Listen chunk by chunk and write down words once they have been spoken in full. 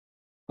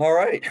All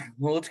right,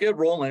 well, let's get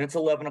rolling. It's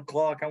 11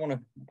 o'clock. I want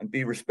to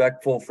be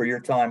respectful for your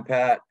time,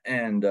 Pat,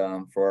 and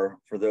for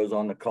those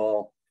on the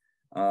call.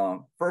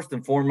 First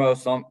and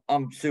foremost,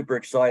 I'm super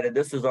excited.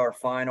 This is our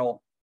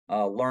final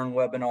Learn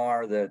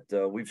webinar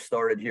that we've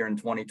started here in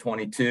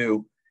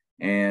 2022,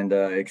 and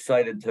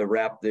excited to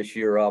wrap this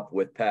year up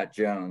with Pat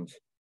Jones.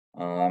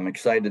 I'm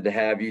excited to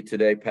have you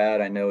today,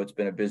 Pat. I know it's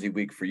been a busy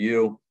week for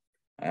you,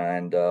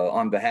 and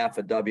on behalf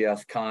of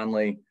WS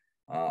Conley,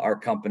 our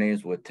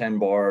companies with 10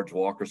 Barge,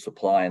 Walker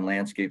Supply, and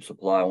Landscape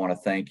Supply, I want to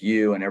thank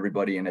you and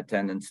everybody in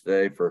attendance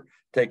today for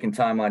taking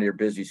time out of your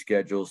busy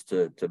schedules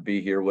to be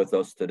here with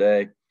us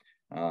today.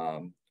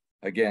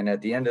 Again,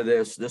 at the end of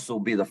this will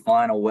be the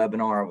final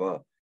webinar of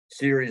a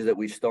series that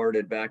we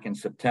started back in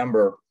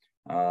September.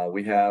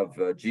 We have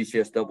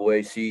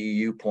GCSAA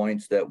CEU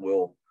points that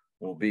will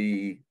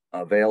be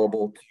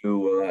available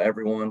to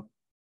everyone.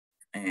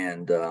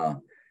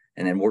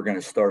 And then we're going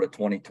to start a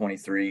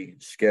 2023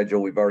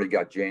 schedule. We've already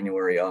got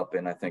January up,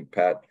 and I think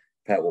Pat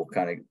will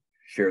kind of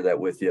share that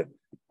with you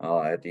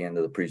at the end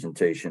of the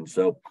presentation.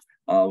 So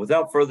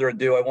without further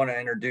ado, I want to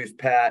introduce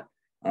Pat.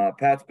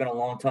 Pat's been a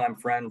longtime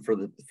friend for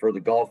the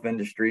golf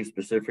industry,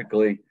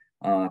 specifically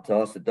to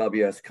us at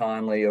WS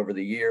Conley over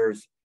the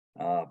years.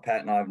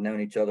 Pat and I have known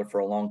each other for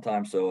a long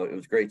time, so it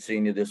was great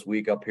seeing you this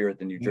week up here at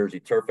the New Jersey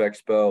Turf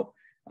Expo.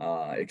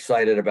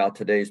 Excited about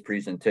today's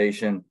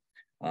presentation.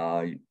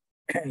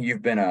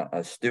 You've been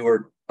a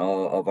steward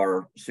of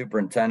our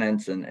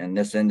superintendents and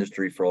this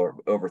industry for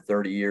over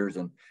 30 years,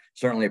 and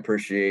certainly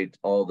appreciate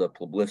all the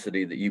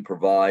publicity that you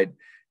provide,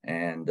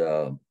 and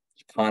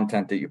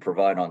content that you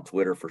provide on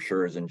Twitter for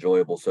sure is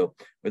enjoyable. So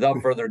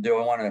without further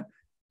ado,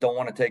 don't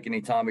want to take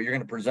any time, but you're going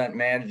to present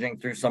managing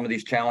through some of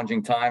these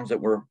challenging times that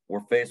we're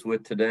faced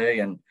with today,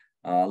 and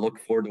look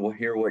forward to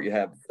hear what you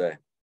have to say.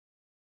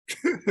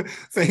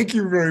 Thank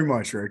you very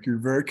much, Rick. You're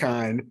very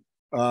kind.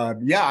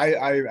 Yeah,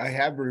 I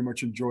have very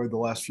much enjoyed the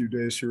last few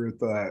days here at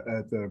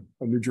the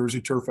New Jersey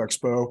Turf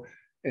Expo,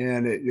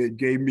 and it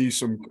gave me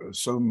some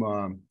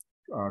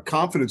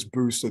confidence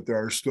boost that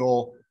there are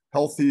still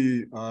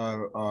healthy,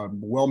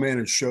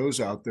 well-managed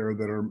shows out there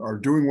that are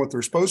doing what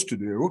they're supposed to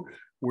do,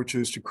 which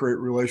is to create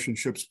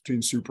relationships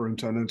between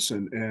superintendents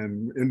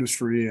and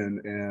industry and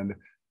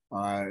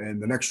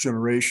the next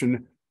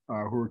generation.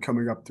 Who are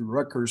coming up through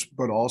Rutgers,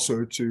 but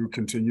also to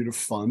continue to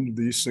fund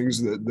these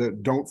things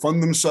that don't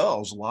fund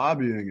themselves,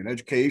 lobbying and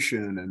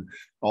education and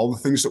all the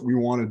things that we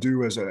want to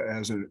do as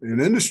an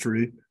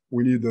industry.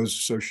 We need those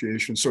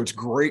associations. So it's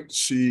great to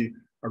see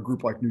a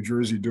group like New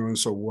Jersey doing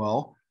so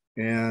well.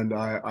 And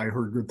I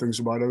heard good things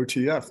about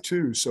OTF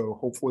too. So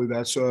hopefully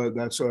that's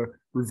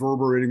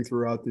reverberating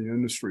throughout the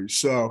industry.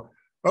 So,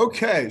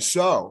 okay,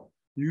 so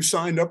you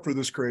signed up for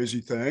this crazy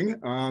thing.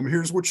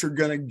 Here's what you're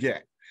going to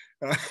get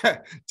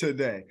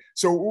today.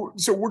 So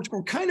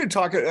we're kind of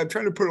talking, I'm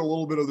trying to put a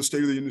little bit of the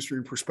state of the industry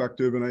in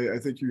perspective. And I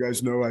think you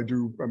guys know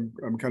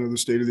I'm kind of the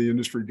state of the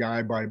industry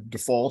guy by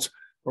default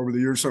over the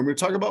years. So I'm going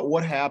to talk about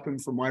what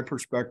happened from my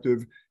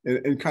perspective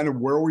and kind of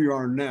where we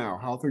are now,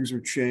 how things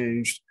have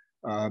changed,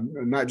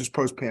 not just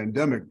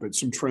post-pandemic, but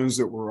some trends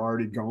that were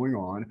already going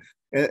on.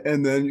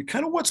 And then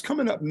kind of what's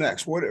coming up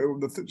next,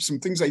 some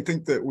things I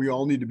think that we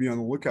all need to be on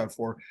the lookout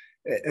for.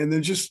 And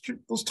then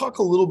let's talk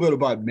a little bit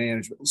about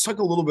management. Let's talk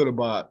a little bit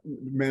about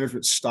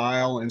management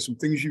style and some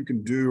things you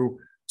can do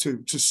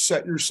to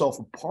set yourself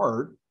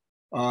apart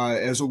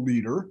as a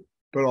leader,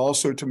 but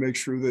also to make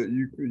sure that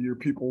your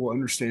people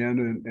understand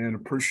and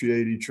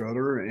appreciate each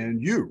other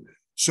and you.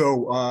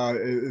 So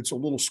it's a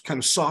little kind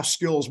of soft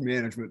skills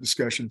management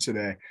discussion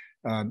today,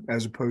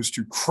 as opposed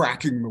to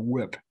cracking the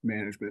whip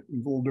management. A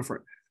little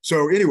different.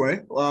 So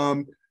anyway,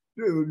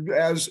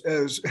 as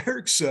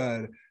Eric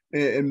said,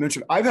 and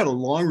mentioned, I've had a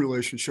long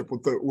relationship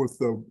with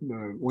the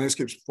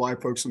Landscape Supply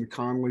folks in the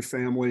Conley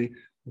family,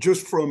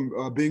 just from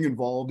being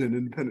involved in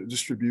independent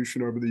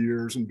distribution over the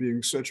years and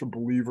being such a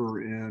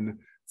believer in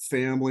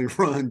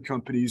family-run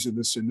companies in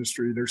this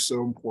industry. They're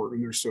so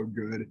important. They're so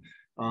good.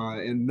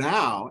 And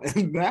now,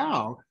 the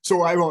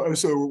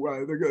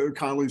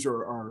Conleys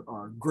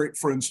are great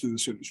friends to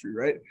this industry,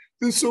 right?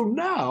 And so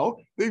now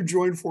they've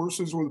joined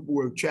forces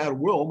with Chad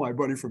Will, my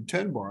buddy from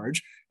 10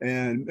 Barge,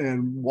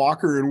 and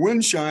Walker and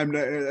Winsheimer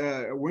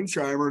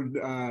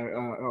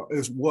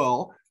as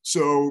well.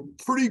 So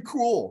pretty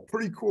cool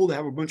to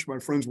have a bunch of my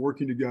friends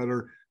working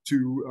together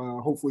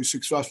to hopefully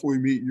successfully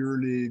meet your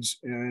needs.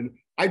 And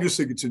I just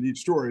think it's a neat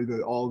story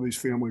that all of these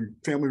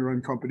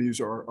family-run companies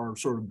are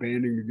sort of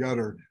banding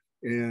together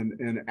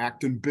and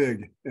acting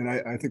big. And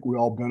I think we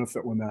all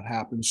benefit when that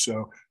happens.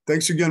 So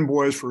thanks again,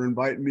 boys, for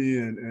inviting me.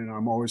 And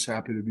I'm always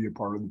happy to be a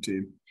part of the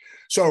team.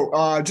 So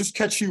just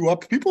catch you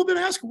up. People have been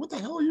asking, what the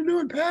hell are you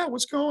doing, Pat?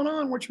 What's going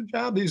on? What's your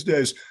job these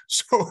days?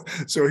 So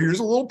here's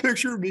a little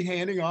picture of me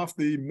handing off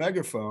the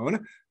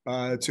megaphone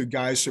to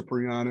Guy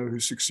Cipriano, who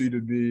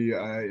succeeded me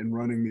in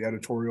running the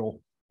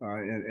editorial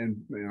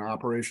and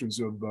operations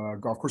of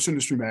Golf Course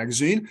Industry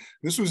Magazine.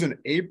 This was in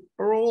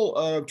April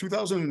of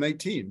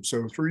 2019,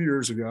 so 3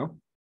 years ago.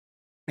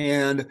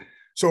 And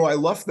so I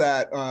left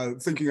that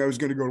thinking I was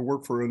going to go to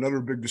work for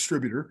another big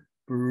distributor,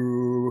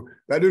 Boo,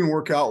 that didn't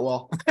work out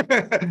well.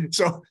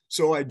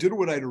 So I did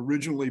what I'd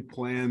originally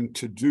planned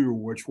to do,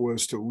 which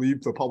was to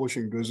leave the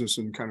publishing business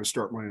and kind of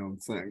start my own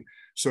thing.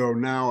 So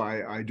now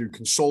I do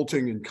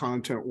consulting and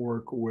content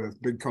work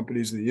with big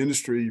companies in the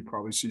industry. You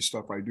probably see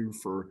stuff I do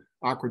for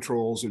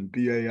Aquatrolls and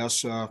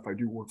BASF. I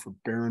do work for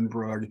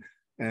Berenbrug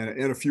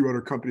and a few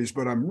other companies,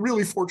 but I'm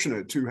really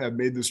fortunate to have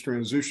made this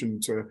transition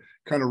to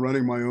kind of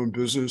running my own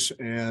business.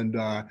 And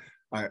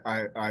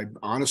I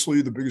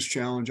honestly, the biggest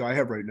challenge I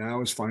have right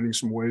now is finding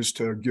some ways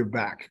to give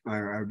back.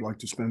 I'd like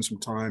to spend some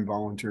time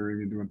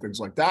volunteering and doing things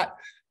like that.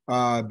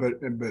 But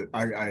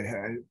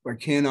I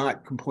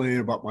cannot complain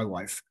about my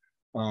life.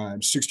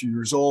 I'm 60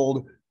 years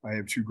old. I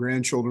have 2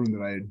 grandchildren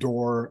that I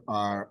adore.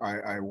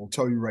 I will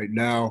tell you right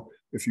now,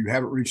 if you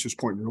haven't reached this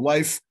point in your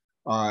life,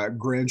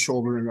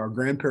 grandchildren, our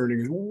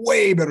grandparenting is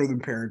way better than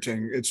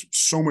parenting. It's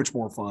so much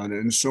more fun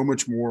and so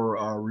much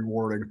more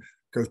rewarding,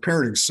 because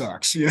parenting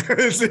sucks. You know,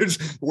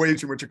 there's way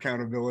too much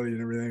accountability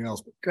and everything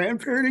else. But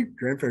grandparenting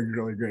is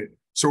really great.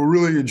 So we're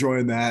really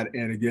enjoying that.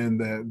 And again,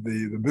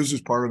 the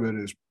business part of it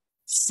is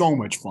so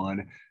much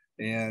fun.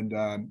 And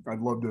I'd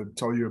love to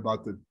tell you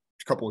about the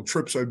couple of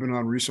trips I've been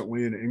on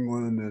recently in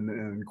England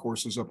and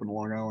courses up in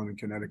Long Island and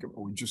Connecticut,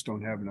 but we just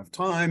don't have enough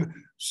time.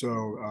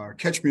 So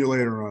catch me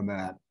later on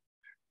that.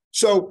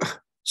 So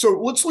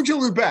let's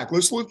look back.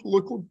 Let's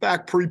look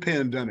back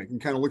pre-pandemic and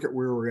kind of look at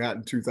where we're at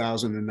in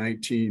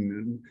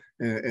 2019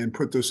 and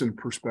put this in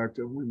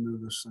perspective. Let me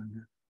move this thing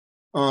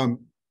here.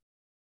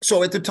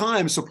 So at the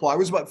time, supply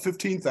was about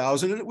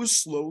 15,000, and it was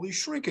slowly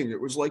shrinking.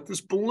 It was like this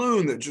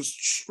balloon that just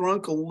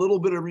shrunk a little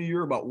bit every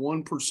year, about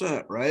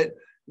 1%, right?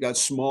 It got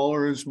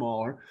smaller and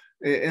smaller.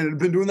 And it had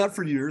been doing that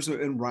for years,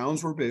 and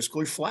rounds were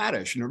basically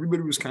flattish, and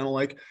everybody was kind of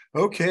like,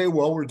 okay,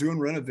 well, we're doing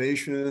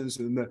renovations.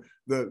 And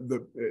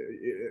the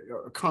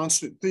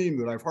constant theme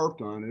that I've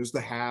harped on is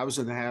the haves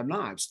and the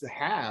have-nots. The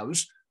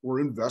haves were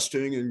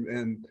investing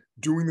and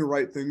doing the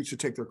right things to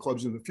take their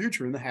clubs in the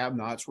future, and the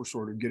have-nots were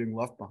sort of getting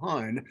left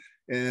behind.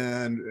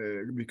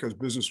 And because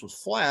business was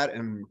flat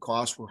and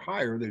costs were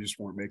higher, they just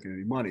weren't making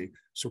any money.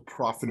 So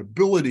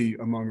profitability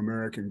among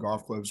American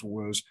golf clubs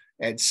was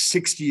at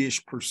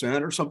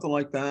 60-ish% or something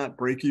like that,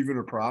 break even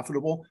or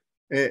profitable.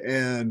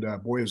 And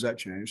boy, has that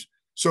changed.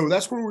 So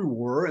that's where we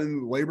were,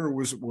 and labor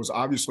was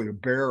obviously a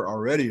bear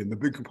already. And the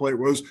big complaint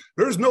was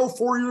there's no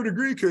 4-year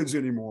degree kids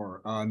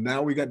anymore.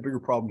 Now we got bigger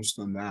problems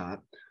than that.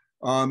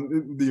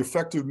 The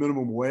effective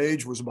minimum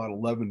wage was about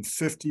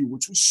 $11.50,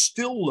 which was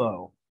still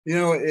low. You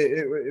know,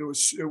 it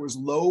was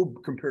low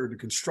compared to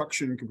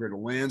construction, compared to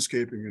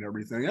landscaping and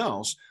everything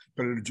else,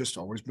 but it had just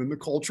always been the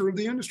culture of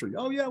the industry.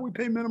 Oh yeah, we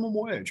pay minimum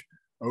wage.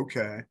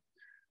 Okay.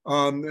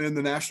 And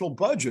the national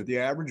budget, the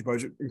average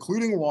budget,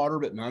 including water,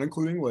 but not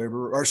including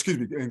labor, or excuse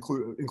me,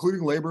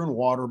 including labor and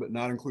water, but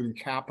not including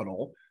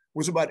capital,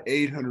 was about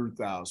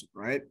 800,000,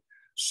 right?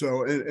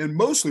 So, and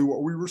mostly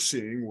what we were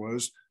seeing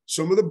was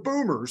some of the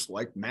boomers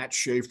like Matt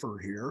Schaefer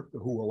here,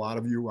 who a lot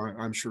of you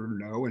I'm sure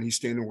know, and he's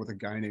standing with a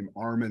guy named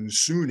Armin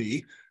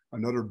Sooney,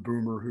 another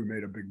boomer who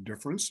made a big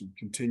difference and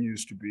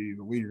continues to be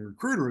the leading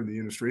recruiter in the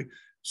industry.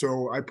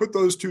 So I put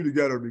those two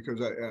together because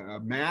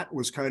Matt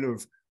was kind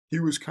of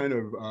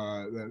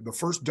the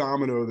first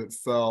domino that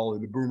fell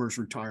in the boomers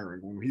retiring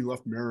when he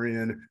left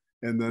Marion.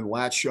 And then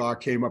Latshaw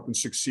came up and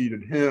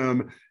succeeded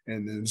him.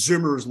 And then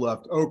Zimmers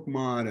left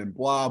Oakmont and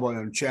blah, blah,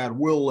 and Chad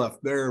Will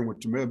left there and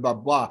went to blah, blah,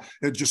 blah.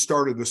 It just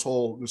started this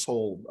whole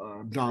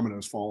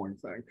dominoes falling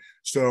thing.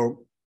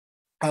 So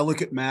I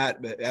look at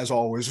Matt, as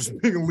always, as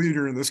being a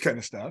leader in this kind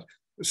of stuff.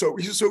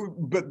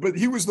 But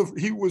he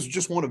was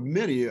just one of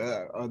many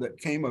that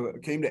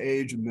came to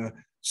age in the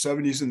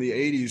 70s and the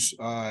 80s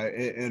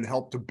and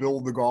helped to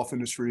build the golf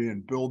industry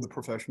and build the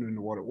profession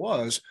into what it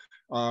was.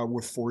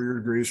 With 4-year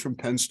degrees from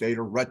Penn State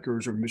or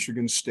Rutgers or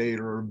Michigan State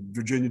or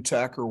Virginia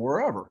Tech or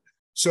wherever.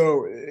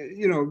 So,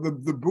 you know,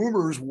 the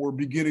boomers were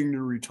beginning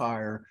to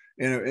retire,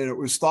 and it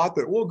was thought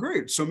that, well,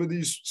 great, some of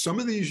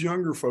these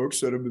younger folks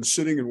that have been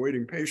sitting and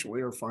waiting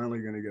patiently are finally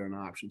going to get an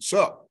option.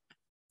 So,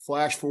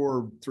 flash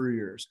forward 3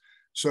 years.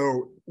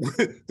 So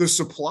the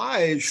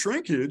supply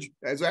shrinkage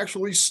has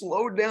actually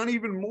slowed down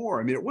even more.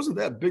 I mean, it wasn't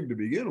that big to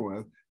begin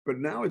with, but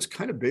now it's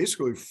kind of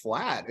basically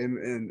flat.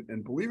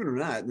 And believe it or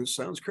not, and this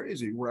sounds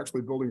crazy, we're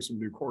actually building some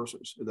new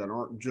courses that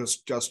aren't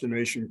just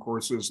destination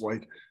courses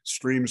like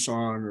Stream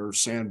Song or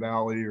Sand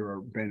Valley or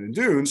Bandon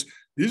Dunes.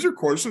 These are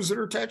courses that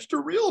are attached to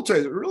real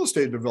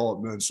estate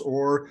developments,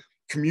 or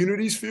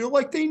communities feel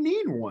like they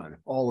need one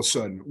all of a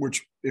sudden,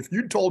 which if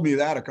you'd told me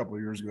that a couple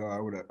of years ago,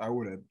 I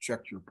would have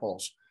checked your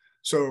pulse.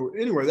 So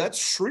anyway, that's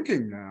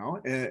shrinking now.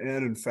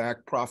 And in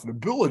fact,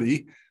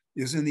 profitability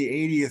is in the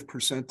 80th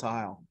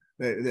percentile.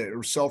 That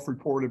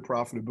self-reported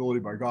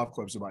profitability by golf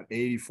clubs, about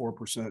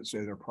 84%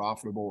 say they're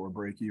profitable or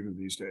break even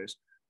these days.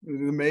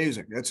 It's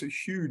amazing. That's a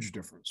huge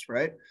difference,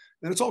 right?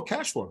 And it's all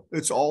cash flow.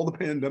 It's all the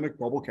pandemic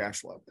bubble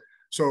cash flow.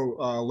 So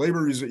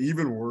labor is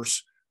even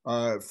worse.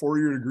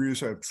 4-year degrees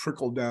have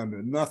trickled down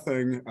to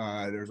nothing.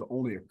 There's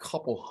only a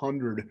couple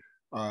hundred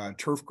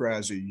turf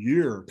grads a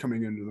year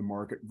coming into the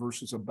market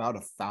versus about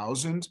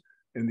 1,000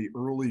 in the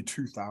early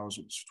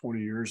 2000s,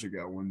 20 years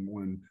ago,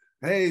 when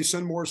hey,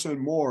 send more, send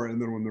more.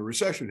 And then when the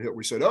recession hit,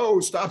 we said, oh,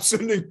 stop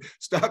sending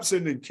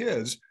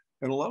kids.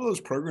 And a lot of those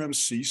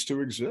programs ceased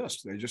to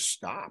exist. They just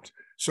stopped.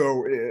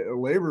 So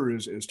labor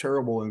is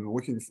terrible, and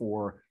looking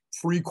for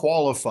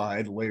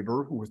pre-qualified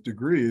labor with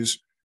degrees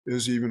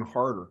is even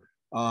harder.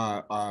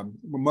 A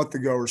month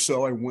ago or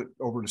so, I went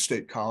over to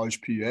State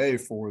College, PA,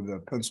 for the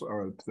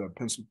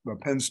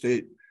Penn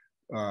State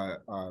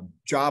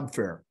job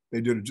fair.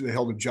 They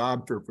held a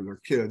job fair for their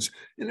kids,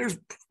 and there's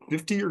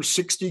 50 or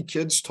 60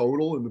 kids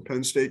total in the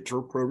Penn State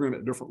TERP program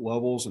at different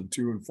levels in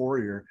 2 and 4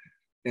 year.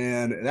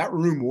 And that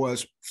room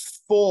was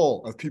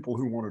full of people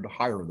who wanted to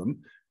hire them,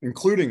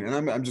 including,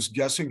 and I'm just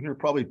guessing here,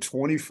 probably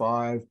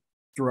 25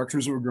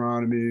 directors of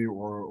agronomy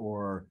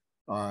or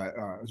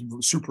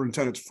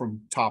superintendents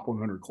from top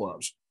 100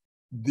 clubs,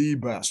 the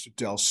best,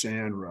 Del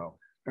Sandro.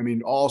 I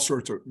mean, all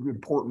sorts of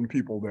important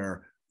people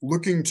there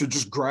looking to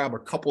just grab a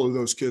couple of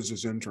those kids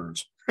as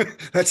interns.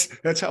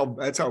 that's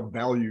how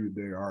valued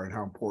they are and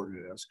how important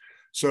it is.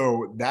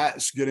 So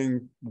that's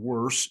getting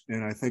worse.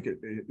 And I think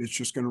it's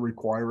just going to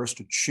require us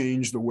to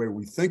change the way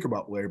we think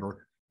about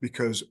labor,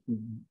 because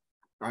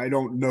I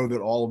don't know that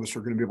all of us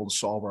are going to be able to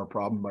solve our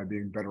problem by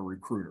being better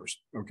recruiters.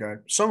 Okay.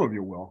 Some of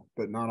you will,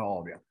 but not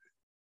all of you.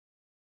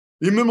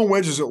 The minimum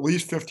wage is at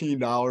least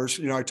 $15.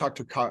 You know, I talked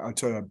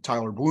to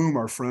Tyler Bloom,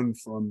 our friend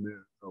from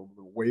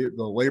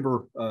the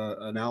labor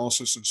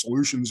analysis and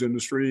solutions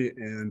industry,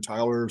 and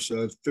Tyler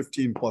says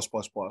 15 plus.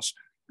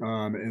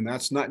 And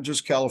that's not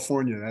just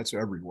California, that's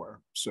everywhere.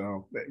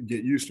 So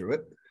get used to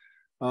it.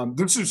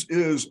 This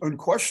is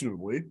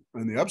unquestionably,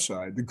 on the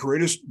upside, the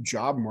greatest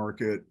job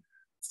market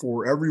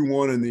for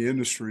everyone in the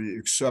industry,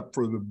 except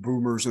for the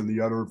boomers and the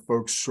other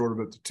folks sort of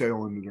at the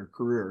tail end of their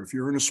career. If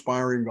you're an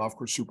aspiring golf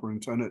course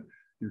superintendent,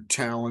 you're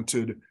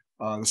talented,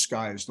 the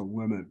sky is the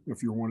limit.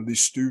 If you're one of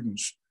these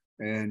students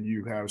and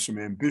you have some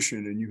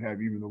ambition and you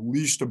have even the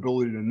least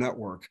ability to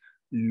network,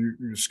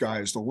 the sky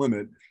is the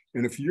limit.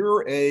 And if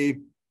you're a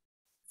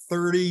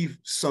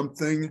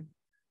 30-something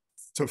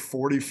to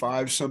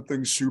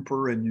 45-something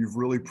super and you've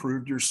really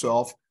proved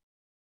yourself,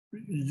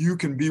 you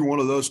can be one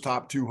of those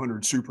top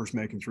 200 supers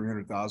making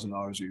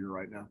 $300,000 a year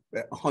right now,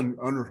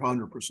 under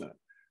 100%.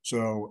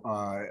 So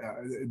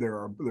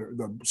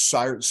the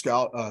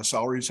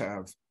salaries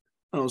have,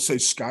 I don't say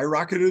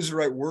skyrocketed is the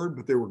right word,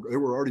 but they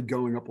were already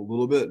going up a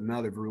little bit, and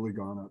now they've really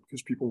gone up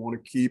because people want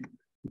to keep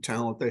the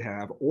talent they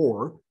have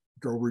or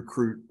go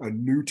recruit a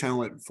new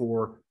talent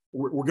for.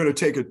 We're going to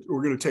take it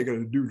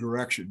in a new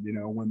direction, you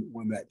know,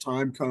 when that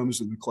time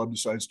comes and the club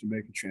decides to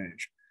make a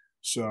change.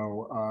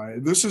 So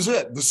this is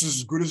it. This is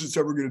as good as it's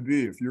ever going to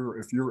be. If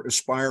you're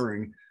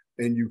aspiring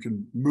and you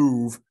can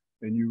move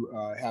and you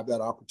have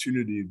that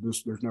opportunity,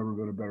 there's never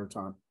been a better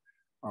time.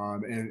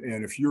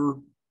 And if you're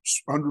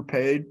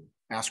underpaid,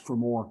 ask for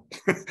more.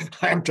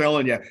 I'm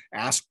telling you,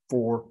 ask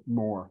for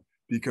more,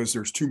 because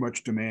there's too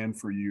much demand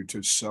for you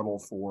to settle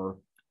for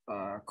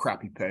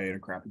crappy pay and a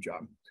crappy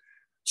job.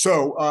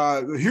 So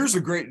here's the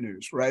great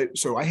news, right?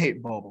 So I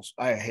hate bubbles.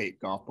 I hate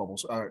golf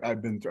bubbles.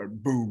 I've been through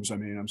booms. I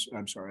mean,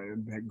 I'm sorry,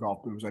 I hate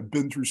golf booms. I've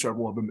been through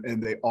several of them,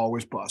 and they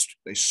always bust.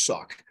 They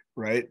suck,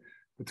 right?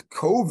 But the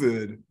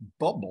COVID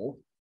bubble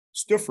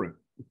is different.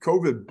 The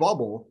COVID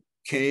bubble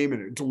came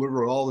and it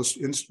delivered all this,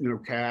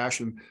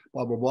 cash and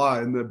blah blah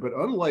blah. But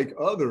unlike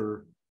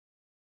other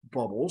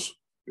bubbles,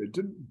 it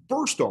didn't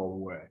burst all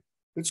the way.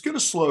 It's going to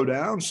slow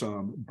down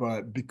some,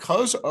 but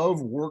because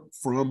of work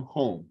from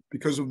home,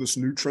 because of this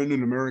new trend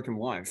in American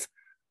life,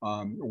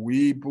 I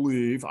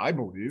believe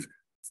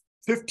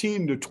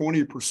 15 to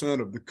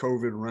 20% of the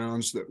COVID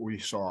rounds that we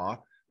saw,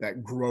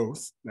 that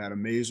growth, that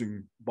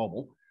amazing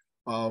bubble,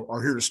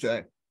 are here to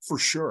stay for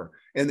sure.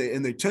 And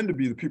they tend to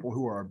be the people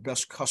who are our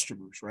best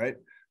customers, right?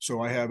 So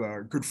I have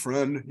a good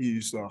friend.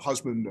 He's the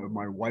husband of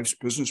my wife's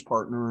business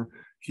partner.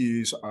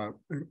 He's an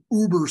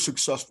uber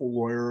successful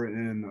lawyer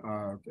in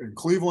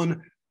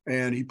Cleveland,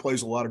 and he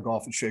plays a lot of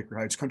golf at Shaker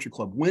Heights Country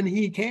Club when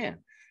he can.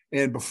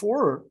 And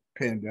before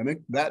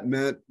pandemic, that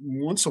meant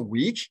once a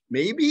week,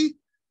 maybe,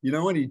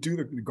 and he'd do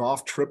the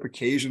golf trip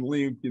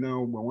occasionally,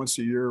 once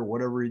a year or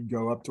whatever. He'd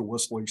go up to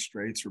Whistling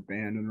Straits or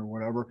Bandon or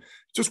whatever.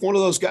 Just one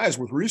of those guys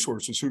with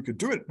resources who could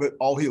do it, but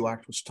all he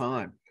lacked was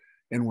time.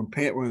 And when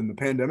the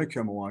pandemic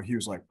came along, he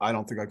was like, I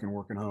don't think I can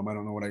work at home. I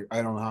don't know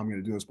I don't know how I'm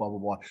going to do this, blah, blah,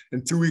 blah.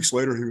 And 2 weeks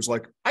later, he was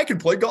like, I can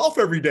play golf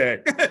every day.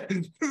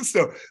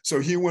 So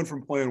he went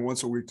from playing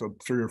once a week to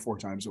 3 or 4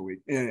 times a week.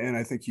 And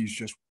I think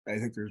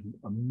there's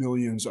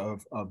millions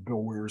of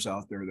Bill Weirs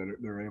out there that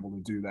they're able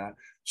to do that.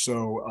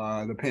 So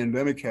the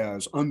pandemic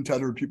has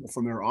untethered people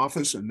from their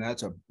office, and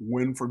that's a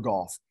win for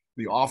golf.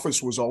 The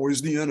office was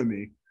always the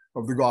enemy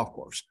of the golf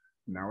course.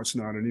 Now it's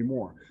not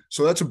anymore.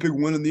 So that's a big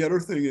win. And the other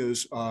thing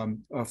is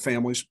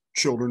families,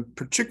 children,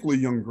 particularly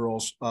young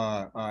girls,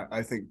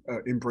 I think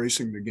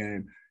embracing the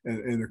game.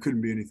 And there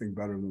couldn't be anything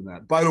better than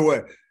that. By the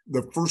way,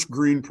 the First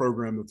Green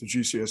program that the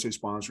GCSA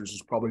sponsors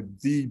is probably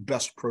the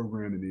best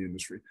program in the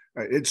industry.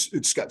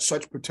 It's got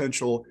such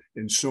potential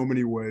in so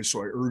many ways.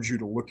 So I urge you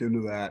to look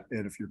into that.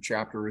 And if your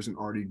chapter isn't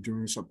already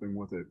doing something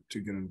with it, to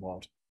get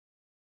involved.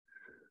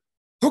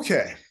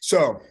 Okay,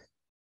 so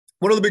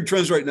one of the big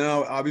trends right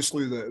now,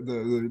 obviously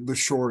the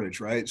shortage,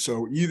 right?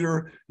 So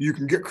either you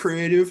can get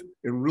creative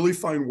and really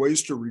find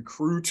ways to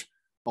recruit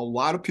a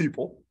lot of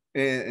people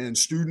and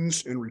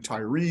students and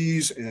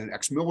retirees and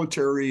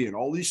ex-military and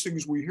all these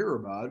things we hear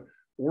about,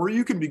 or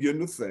you can begin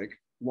to think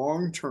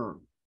long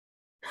term,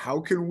 how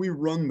can we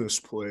run this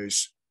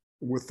place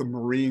with the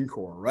Marine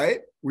Corps, right?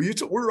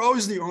 We're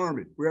always the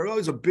Army. We're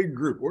always a big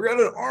group. We're got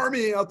an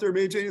Army out there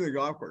maintaining the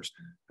golf course.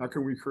 How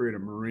can we create a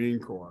Marine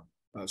Corps,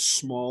 a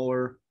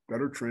smaller,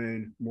 better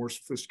trained, more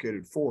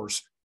sophisticated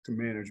force to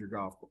manage your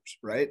golf course,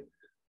 right?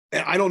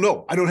 And I don't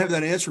know. I don't have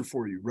that answer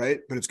for you, right?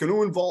 But it's going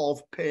to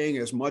involve paying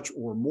as much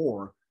or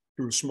more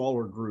to a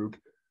smaller group,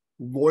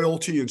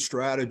 loyalty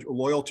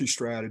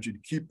strategy to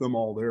keep them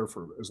all there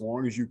for as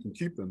long as you can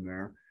keep them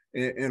there,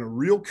 and a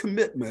real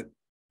commitment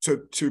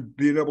to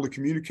being able to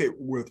communicate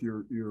with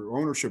your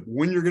ownership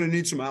when you're going to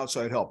need some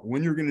outside help,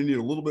 when you're going to need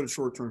a little bit of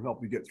short-term help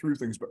to get through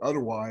things, but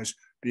otherwise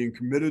being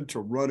committed to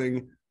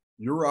running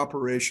your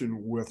operation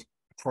with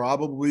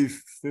probably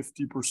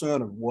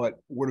 50% of what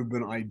would have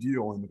been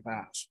ideal in the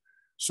past.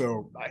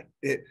 So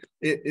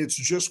it's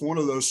just one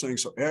of those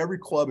things. So every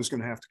club is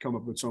going to have to come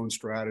up with its own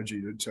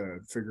strategy to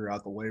figure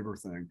out the labor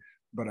thing.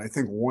 But I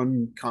think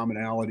one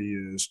commonality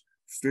is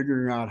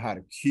figuring out how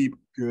to keep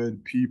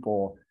good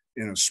people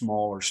in a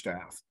smaller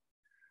staff.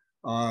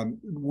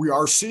 We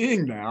are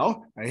seeing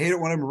now, I hate it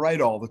when I'm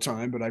right all the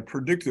time, but I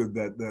predicted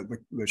that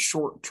the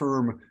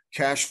short-term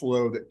cash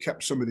flow that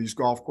kept some of these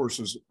golf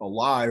courses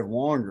alive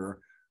longer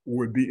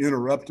would be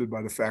interrupted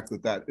by the fact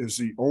that that is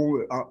the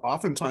only,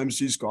 oftentimes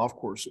these golf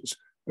courses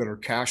that are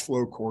cash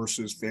flow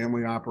courses,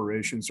 family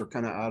operations, are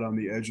kind of out on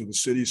the edge of the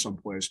city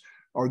someplace,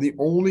 are the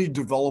only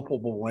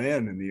developable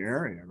land in the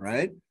area,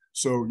 right?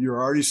 So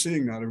you're already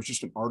seeing that. There was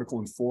just an article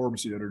in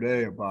Forbes the other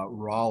day about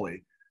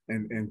Raleigh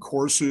and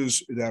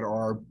courses that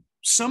are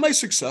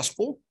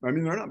semi-successful. I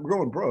mean, they're not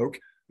going broke.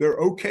 They're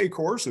okay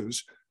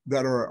courses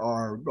that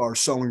are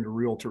selling to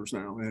realtors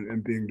now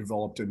and being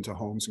developed into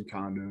homes and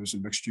condos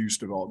and mixed use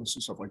developments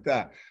and stuff like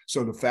that.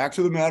 So the fact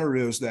of the matter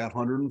is that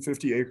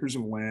 150 acres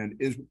of land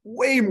is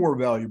way more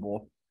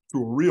valuable to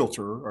a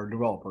realtor or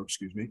developer,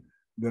 excuse me,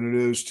 than it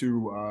is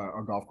to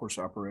a golf course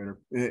operator.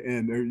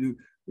 And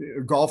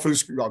golf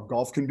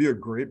can be a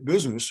great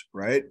business,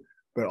 right?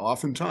 But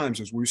oftentimes,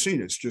 as we've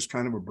seen, it's just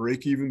kind of a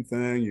break-even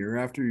thing year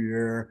after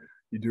year.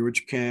 You do what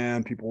you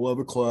can. People love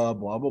a club,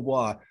 blah, blah,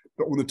 blah.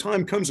 But when the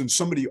time comes and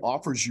somebody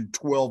offers you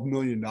 $12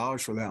 million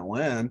for that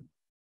land,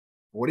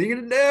 what are you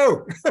going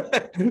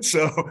to do?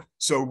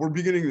 So we're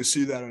beginning to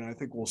see that. And I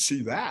think we'll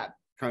see that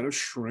kind of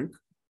shrink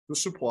the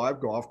supply of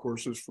golf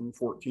courses from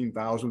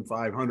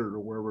 14,500 or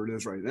wherever it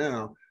is right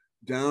now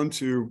down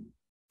to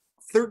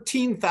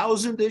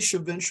 13,000-ish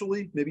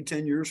eventually, maybe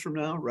 10 years from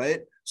now,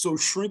 right? So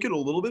shrink it a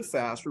little bit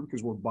faster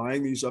because we're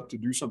buying these up to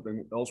do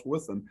something else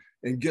with them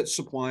and get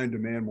supply and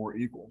demand more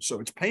equal.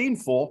 So it's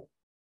painful,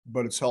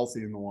 but it's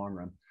healthy in the long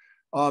run.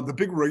 The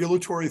big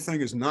regulatory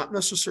thing is not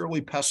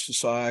necessarily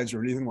pesticides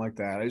or anything like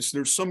that.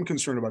 There's some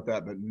concern about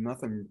that, but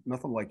nothing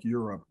like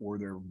Europe where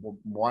they're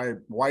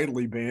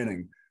widely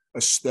banning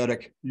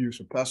aesthetic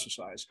use of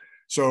pesticides.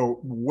 So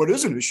what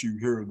is an issue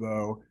here,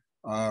 though,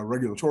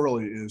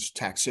 regulatorily, is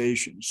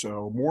taxation.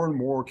 So more and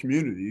more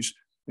communities,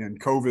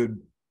 and COVID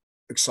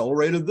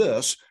accelerated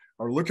this,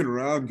 are looking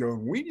around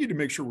going, we need to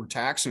make sure we're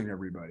taxing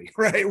everybody,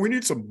 right? We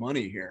need some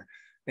money here.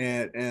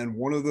 And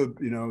one of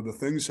the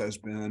things has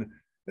been,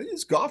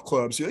 these golf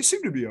clubs, they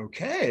seem to be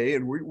okay,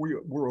 and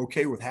we're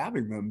okay with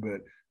having them,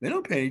 but they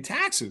don't pay any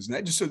taxes, and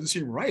that just doesn't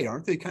seem right.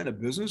 Aren't they kind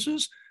of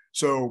businesses?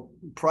 So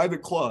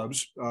private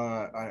clubs,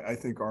 I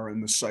think, are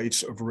in the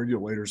sights of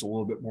regulators a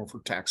little bit more for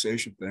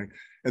taxation thing.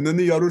 And then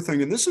the other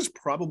thing, and this is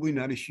probably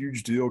not a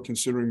huge deal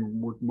considering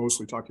we're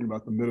mostly talking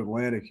about the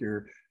Mid-Atlantic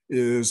here,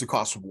 is the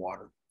cost of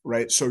water,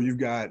 right? So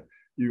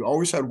you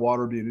always had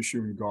water be an issue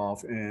in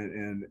golf,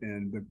 and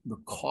the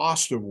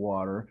cost of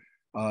water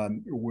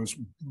was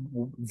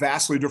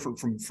vastly different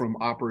from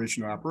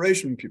operation to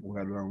operation. People who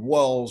had their own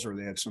wells or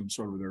they had some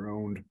sort of their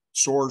own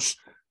source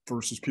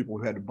versus people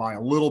who had to buy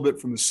a little bit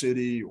from the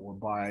city or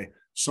buy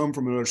some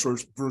from another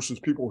source versus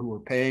people who were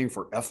paying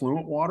for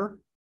effluent water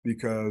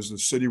because the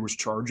city was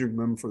charging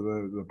them for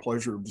the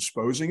pleasure of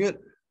disposing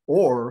it,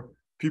 or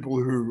people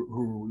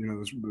who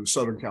the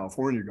Southern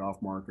California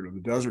golf market or the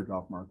desert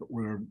golf market,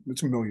 where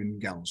it's 1 million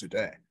gallons a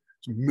day.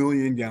 It's 1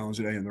 million gallons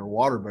a day, and their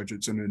water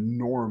budget's an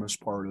enormous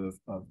part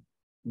of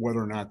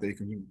whether or not they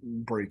can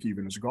break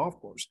even as a golf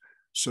course.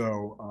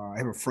 So I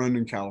have a friend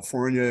in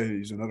California.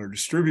 He's another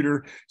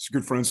distributor. He's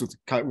good friends with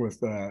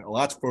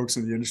lots of folks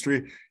in the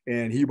industry,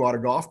 and he bought a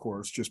golf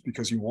course just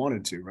because he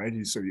wanted to, right?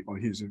 He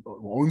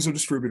owns a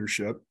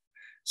distributorship,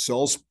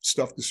 sells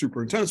stuff to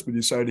superintendents, but he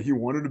decided he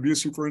wanted to be a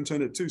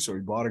superintendent too. So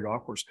he bought a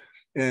golf course.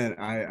 And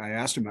I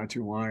asked him not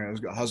too long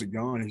ago, how's it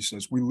going? He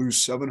says, we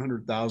lose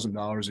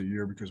 $700,000 a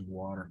year because of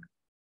water.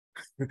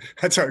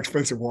 That's how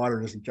expensive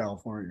water is in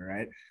California,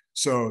 right?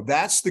 So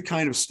that's the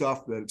kind of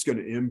stuff that's going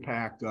to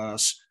impact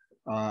us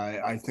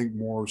I think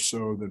more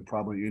so than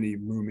probably any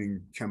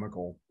looming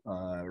chemical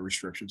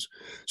restrictions.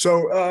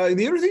 So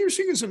the other thing you're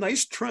seeing is a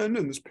nice trend,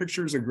 and this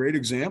picture is a great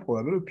example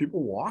of it, of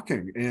people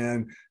walking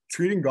and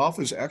treating golf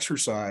as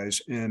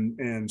exercise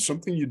and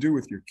something you do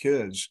with your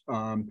kids.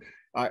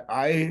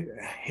 I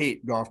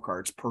hate golf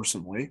carts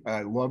personally.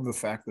 I love the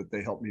fact that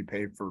they help me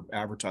pay for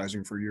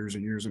advertising for years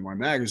and years in my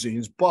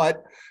magazines,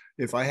 but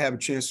if I have a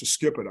chance to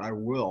skip it, I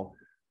will.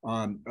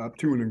 Up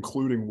to and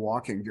including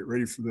walking. Get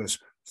ready for this.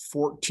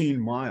 14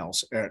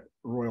 miles at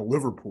Royal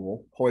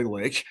Liverpool, Hoy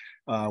Lake,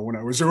 when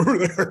I was over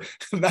there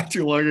not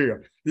too long ago.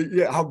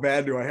 Yeah, how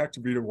bad do I have to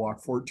be to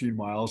walk 14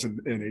 miles and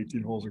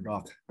 18 holes of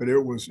golf? But it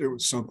was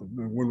something.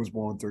 The wind was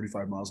blowing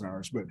 35 miles an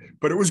hour,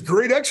 but it was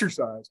great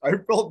exercise. I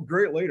felt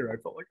great later.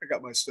 I felt like I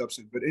got my steps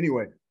in. But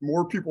anyway,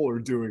 more people are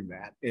doing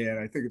that, and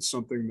I think it's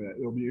something that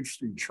it'll be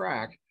interesting to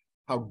track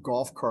how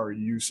golf cart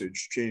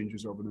usage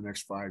changes over the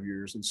next 5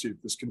 years and see if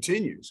this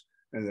continues,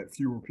 and that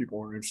fewer people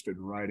are interested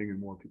in riding and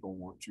more people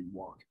want to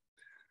walk.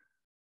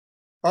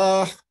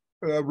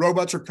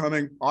 Robots are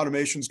coming.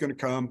 Automation's going to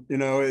come. You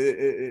know,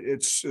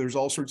 there's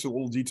all sorts of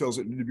little details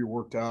that need to be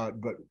worked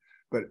out.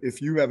 But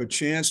if you have a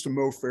chance to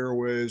mow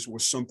fairways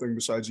with something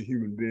besides a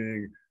human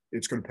being,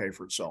 it's going to pay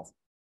for itself.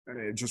 And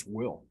it just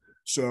will.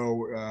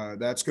 So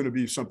that's going to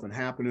be something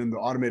happening. The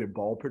automated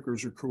ball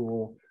pickers are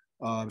cool.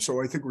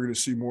 So I think we're going to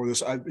see more of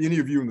this. Any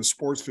of you in the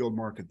sports field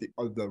market,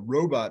 the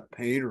robot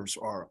painters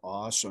are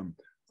awesome.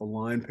 The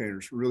line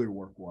painters really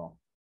work well.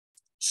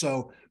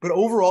 So, but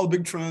overall,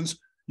 big trends,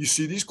 you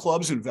see these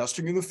clubs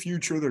investing in the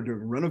future. They're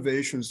doing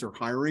renovations. They're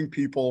hiring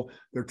people.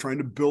 They're trying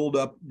to build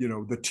up, you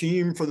know, the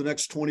team for the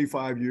next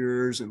 25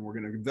 years. And we're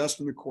going to invest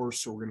in the course.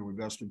 So we're going to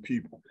invest in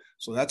people.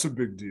 So that's a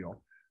big deal.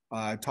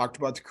 I talked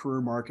about the career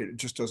market. It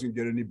just doesn't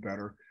get any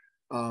better.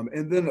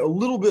 And then a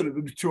little bit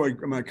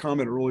to my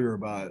comment earlier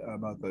about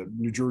the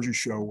New Jersey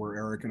show where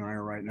Eric and I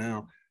are right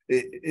now.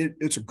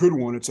 It's a good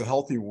one. It's a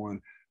healthy one.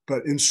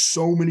 But in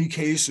so many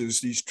cases,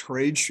 these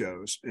trade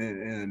shows,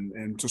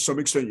 and to some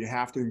extent, you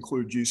have to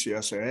include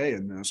GCSAA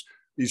in this,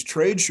 these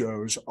trade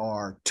shows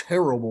are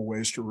terrible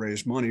ways to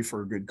raise money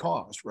for a good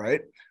cause,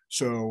 right?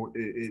 So,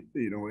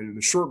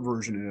 the short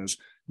version is,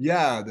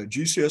 yeah, the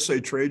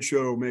GCSAA trade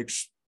show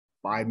makes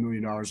 $5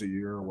 million a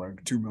year or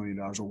like $2 million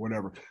or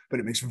whatever, but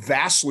it makes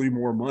vastly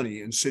more money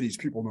in cities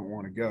people don't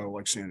want to go,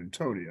 like San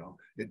Antonio.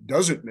 It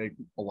doesn't make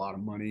a lot of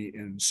money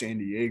in San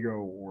Diego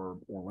or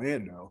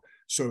Orlando.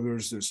 So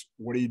there's this,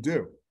 what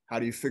do? How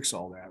do you fix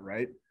all that,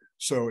 right?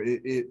 So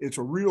it's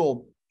a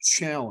real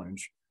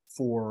challenge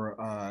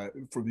for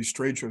these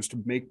trade shows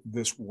to make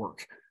this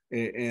work.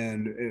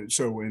 And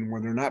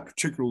when they're not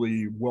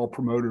particularly well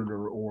promoted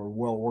or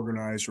well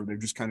organized, or they're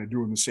just kind of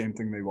doing the same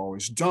thing they've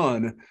always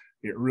done,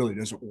 it really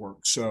doesn't work.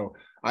 So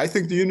I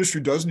think the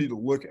industry does need to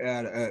look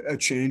at a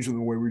change in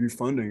the way we do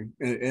funding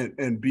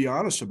and be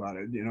honest about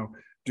it. You know,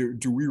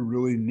 do we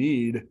really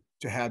need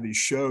to have these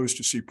shows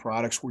to see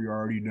products we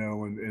already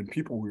know and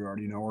people we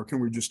already know, or can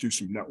we just do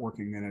some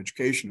networking and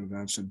education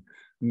events and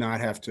not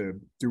have to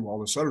do all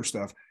this other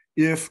stuff?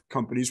 If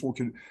companies will,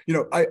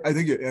 I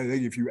think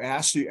if you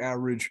ask the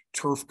average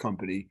turf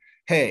company,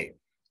 hey,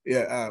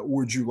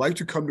 would you like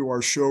to come to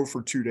our show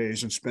for 2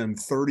 days and spend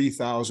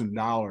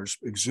 $30,000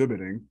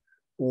 exhibiting,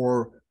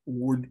 or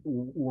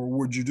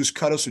would you just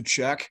cut us a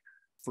check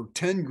for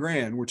 10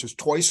 grand, which is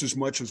twice as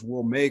much as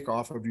we'll make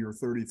off of your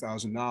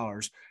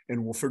 $30,000,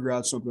 and we'll figure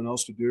out something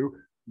else to do?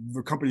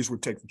 The companies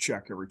would take the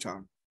check every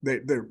time.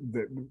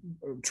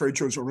 Trade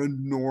shows are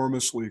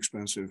enormously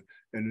expensive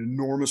and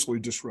enormously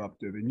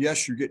disruptive. And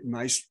yes, you get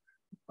nice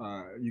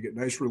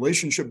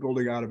relationship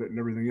building out of it and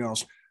everything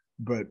else.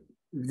 But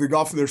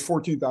there's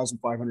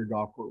 14,500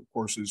 golf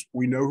courses.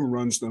 We know who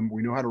runs them.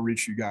 We know how to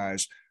reach you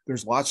guys.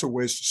 There's lots of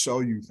ways to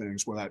sell you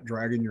things without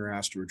dragging your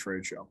ass to a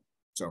trade show.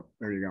 So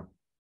there you go.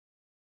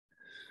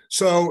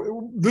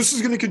 So this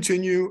is going to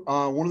continue.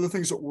 One of the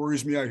things that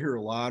worries me, I hear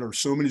a lot, are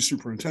so many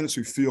superintendents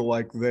who feel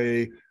like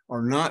they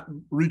are not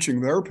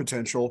reaching their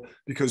potential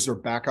because they're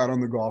back out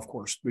on the golf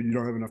course, but you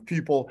don't have enough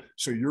people.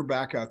 So you're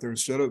back out there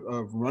instead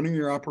of running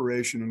your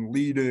operation and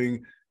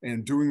leading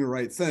and doing the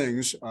right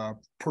things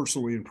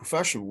personally and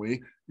professionally.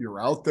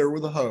 You're out there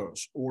with a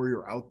hose, or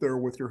you're out there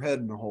with your head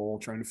in the hole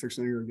trying to fix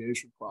an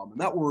irrigation problem.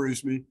 And that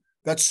worries me.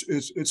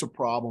 It's a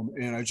problem.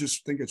 And I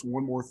just think it's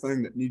one more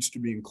thing that needs to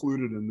be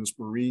included in this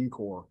Marine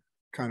Corps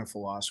kind of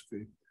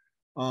philosophy.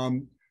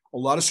 A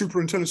lot of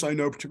superintendents I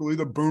know, particularly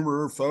the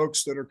boomer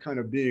folks that are kind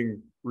of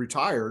being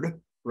retired,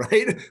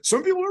 right?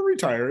 Some people are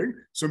retiring,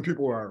 some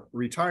people are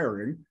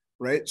retiring,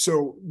 right?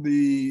 So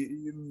the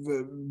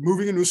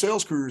moving into a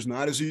sales career is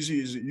not as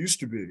easy as it used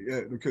to be,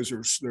 because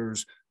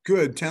there's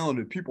good,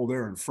 talented people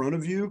there in front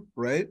of you,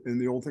 right?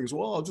 And the old thing is,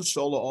 well, I'll just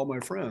sell to all my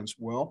friends.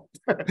 Well,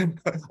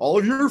 all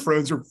of your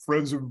friends are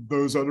friends of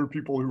those other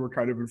people who are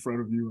kind of in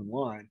front of you in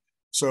line.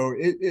 So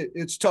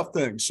it's a tough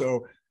thing.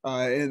 So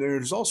and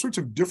there's all sorts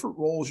of different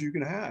roles you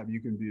can have.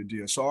 You can be a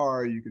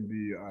DSR, you can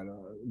be a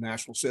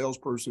national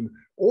salesperson,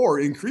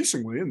 or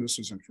increasingly, and this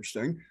is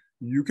interesting,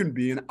 you can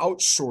be an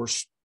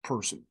outsourced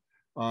person.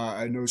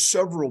 I know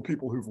several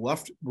people who've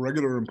left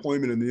regular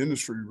employment in the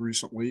industry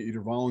recently,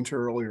 either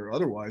voluntarily or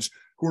otherwise,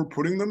 who are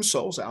putting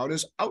themselves out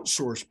as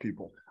outsourced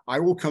people. I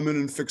will come in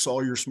and fix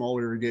all your small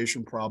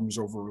irrigation problems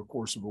over the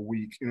course of a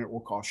week, and it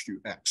will cost you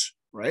X,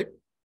 right?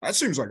 That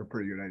seems like a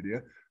pretty good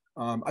idea.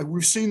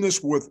 We've seen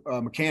this with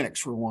mechanics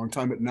for a long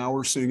time, but now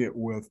we're seeing it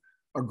with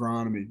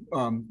agronomy,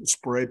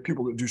 spray,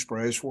 people that do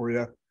sprays for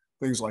you,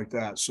 things like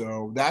that.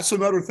 So that's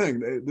another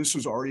thing. This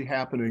is already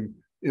happening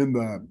in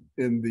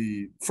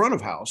the front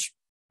of house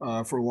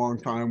for a long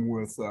time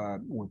with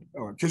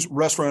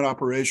restaurant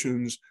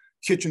operations,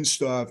 kitchen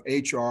stuff,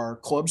 HR.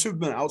 Clubs have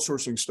been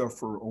outsourcing stuff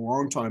for a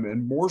long time,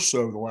 and more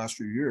so the last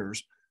few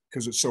years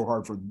because it's so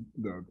hard for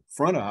the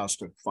front of house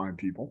to find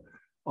people.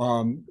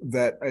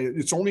 That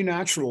it's only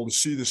natural to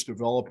see this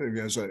developing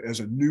as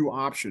a new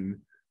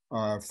option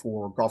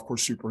for golf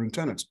course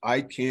superintendents. I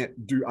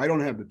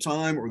don't have the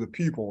time or the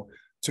people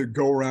to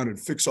go around and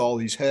fix all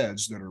these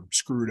heads that are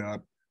screwed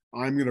up.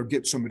 I'm going to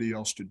get somebody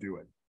else to do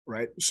it,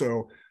 right?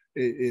 So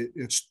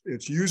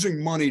it's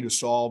using money to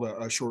solve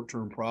a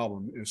short-term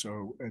problem. And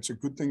so it's a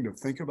good thing to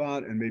think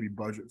about and maybe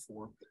budget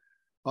for.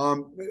 I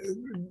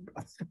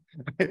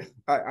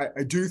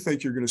do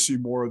think you're going to see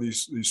more of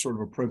these sort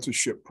of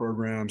apprenticeship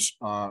programs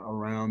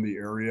around the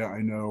area.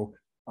 I know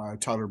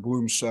Tyler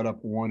Bloom set up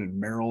one in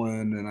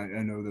Maryland, and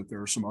I know that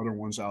there are some other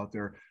ones out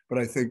there. But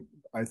I think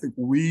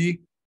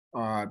we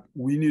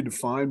need to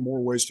find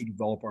more ways to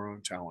develop our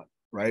own talent,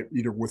 right?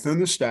 Either within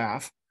the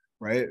staff,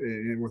 right,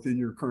 and within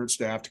your current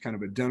staff to kind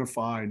of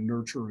identify,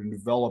 nurture, and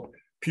develop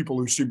people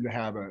who seem to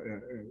have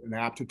an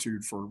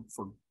aptitude for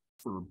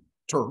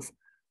turf.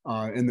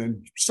 And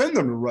then send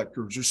them to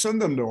Rutgers or send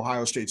them to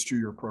Ohio State's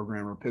 2-year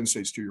program or Penn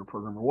State's 2-year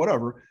program or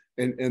whatever,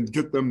 and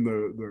get them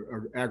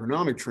the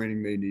agronomic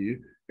training they need.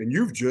 And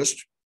you've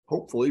just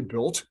hopefully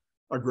built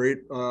a great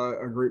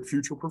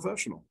future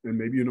professional and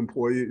maybe an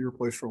employee at your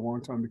place for a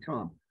long time to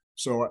come.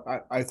 So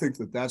I think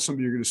that's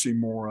something you're going to see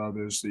more of,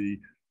 is the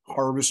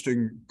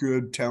harvesting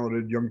good,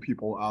 talented young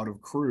people out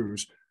of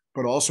crews,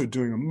 but also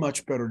doing a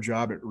much better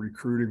job at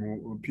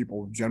recruiting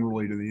people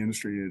generally to the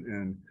industry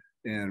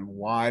and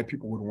why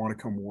people would want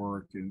to come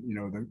work. And, you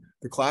know,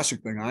 the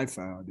classic thing I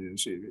found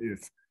is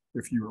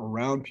if you're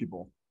around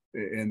people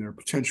and they're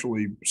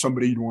potentially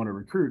somebody you'd want to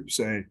recruit,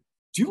 say,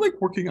 do you like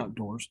working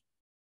outdoors?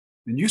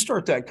 And you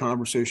start that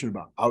conversation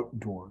about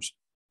outdoors,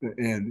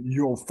 and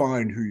you'll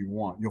find who you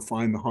want. You'll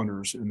find the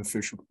hunters and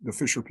the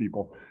fisher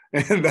people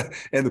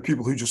and the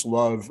people who just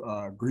love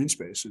green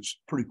spaces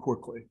pretty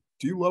quickly.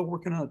 Do you love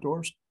working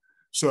outdoors?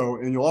 So,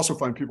 and you'll also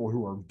find people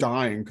who are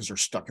dying because they're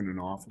stuck in an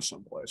office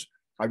someplace.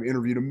 I've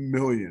interviewed 1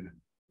 million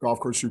golf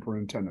course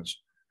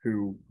superintendents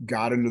who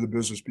got into the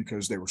business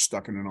because they were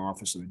stuck in an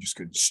office and they just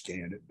couldn't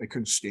stand it. They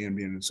couldn't stand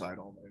being inside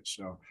all day.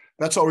 So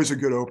that's always a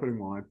good opening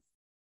line.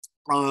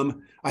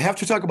 I have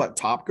to talk about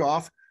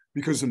Topgolf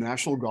because the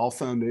National Golf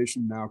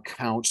Foundation now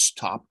counts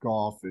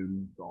Topgolf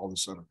and all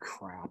this other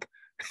crap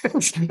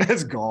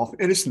as golf,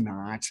 and it's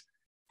not.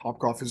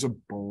 Topgolf is a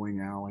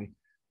bowling alley.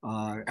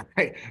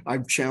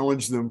 I've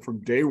challenged them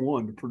from day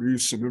one to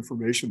produce some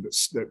information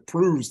that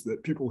proves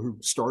that people who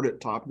start at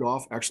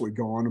Topgolf actually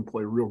go on and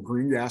play real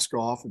green gas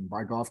golf and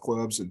buy golf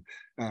clubs and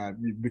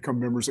become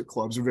members at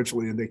clubs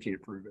eventually, and they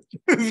can't prove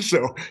it.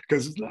 So,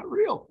 because it's not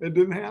real, it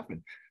didn't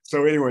happen.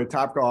 So anyway,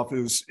 Topgolf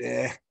is,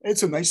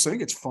 it's a nice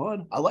thing. It's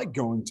fun. I like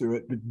going to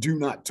it, but do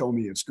not tell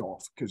me it's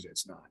golf, because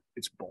it's not.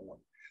 It's bowling.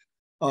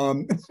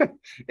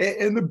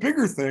 And the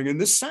bigger thing, and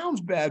this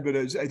sounds bad, but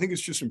I think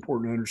it's just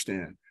important to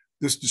understand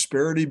this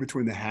disparity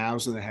between the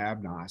haves and the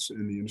have-nots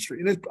in the industry.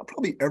 And it's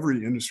probably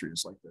every industry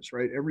is like this,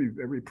 right?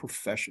 Every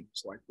profession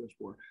is like this,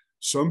 where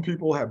some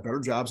people have better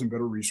jobs and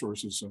better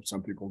resources, and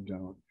some people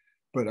don't.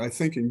 But I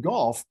think in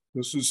golf,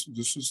 this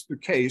is the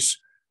case,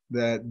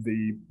 that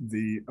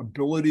the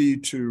ability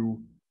to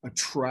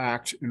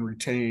attract and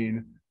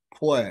retain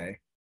play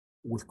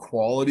with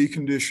quality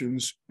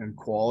conditions and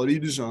quality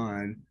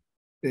design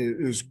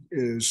is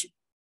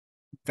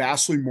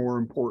vastly more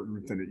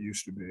important than it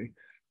used to be.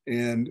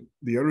 And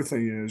the other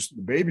thing is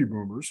the baby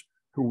boomers,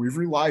 who we've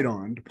relied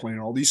on to play in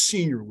all these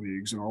senior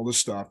leagues and all this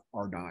stuff,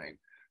 are dying.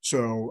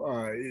 So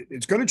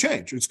it's going to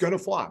change. It's going to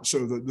flop.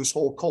 So this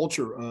whole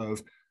culture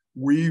of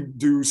we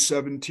do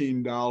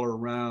 $17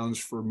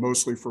 rounds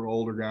mostly for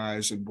older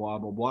guys and blah,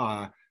 blah,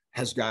 blah,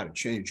 has got to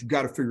change. You've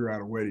got to figure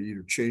out a way to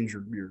either change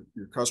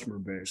your customer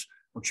base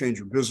or change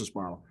your business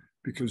model,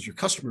 because your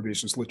customer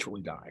base is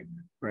literally dying,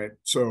 right?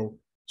 So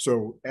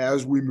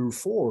as we move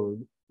forward,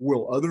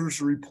 will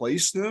others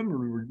replace them,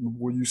 or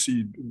will you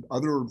see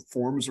other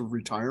forms of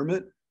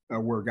retirement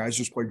where guys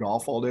just play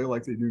golf all day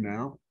like they do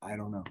now? I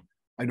don't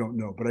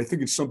know, but I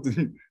think it's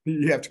something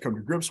you have to come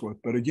to grips with.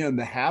 But again,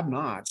 the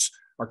have-nots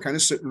are kind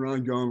of sitting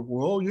around going,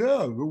 well,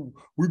 yeah,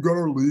 we've got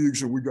our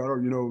leagues and we got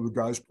our, the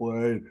guys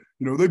play.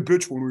 They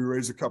bitch when we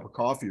raise a cup of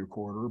coffee a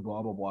quarter,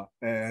 blah, blah, blah.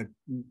 And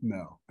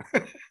no,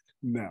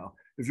 no.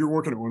 If you're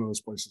working at one of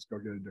those places, go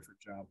get a different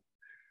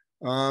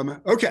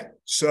job. Okay,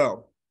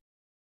 so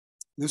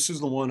this is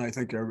the one I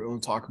think we'll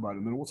talk about,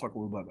 and then we'll talk a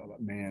little bit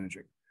about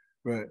managing.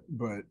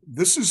 but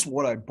this is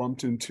what I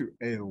bumped into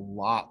a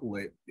lot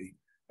lately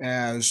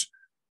as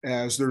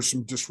there's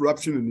some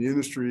disruption in the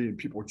industry and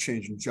people are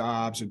changing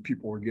jobs and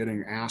people are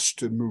getting asked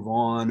to move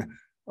on,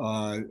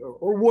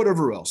 or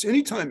whatever else.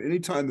 Anytime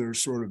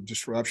there's sort of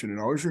disruption, it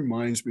always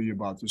reminds me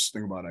about this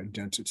thing about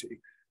identity,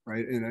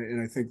 right?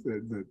 And I think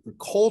that the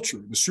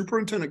culture, the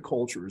superintendent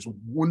culture, is a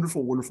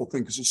wonderful, wonderful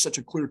thing because it's such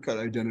a clear-cut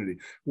identity.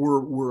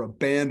 We're a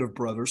band of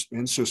brothers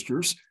and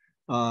sisters.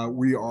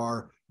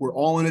 We're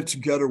all in it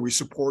together. We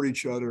support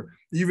each other.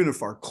 Even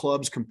if our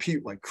clubs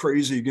compete like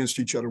crazy against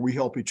each other, we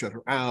help each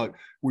other out.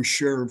 We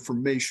share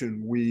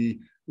information.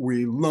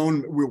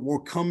 We'll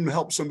come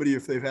help somebody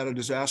if they've had a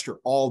disaster,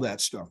 all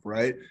that stuff,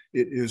 right?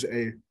 It is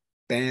a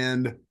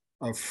band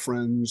of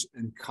friends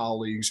and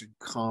colleagues and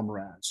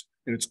comrades.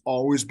 And it's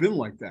always been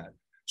like that.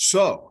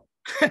 So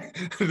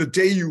the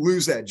day you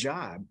lose that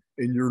job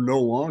and you're no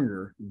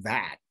longer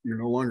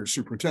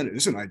superintendent,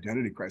 it's an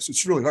identity crisis.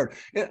 It's really hard.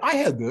 And I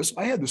had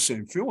the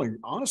same feeling,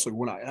 honestly,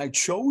 when I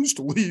chose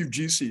to leave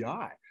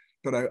GCI,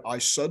 that I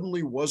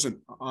suddenly wasn't,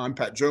 I'm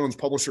Pat Jones,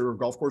 publisher of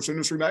Golf Course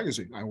Industry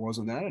Magazine. I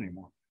wasn't that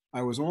anymore.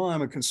 I was, well,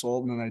 I'm a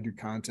consultant and I do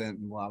content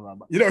and blah, blah,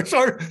 blah. It's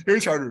hard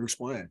to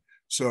explain.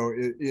 So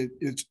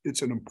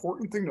it's an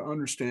important thing to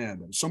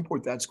understand that at some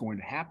point that's going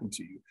to happen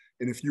to you.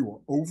 And if you are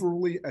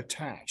overly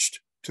attached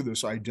to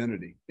this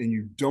identity and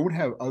you don't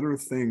have other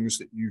things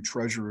that you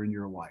treasure in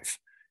your life,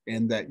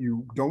 and that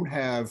you don't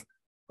have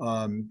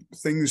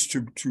things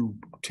to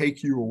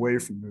take you away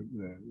from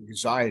the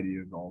anxiety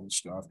and all this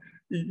stuff,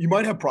 you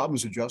might have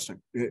problems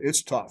adjusting.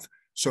 It's tough.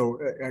 So,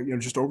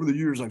 just over the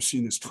years, I've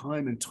seen this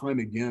time and time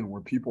again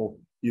where people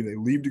either they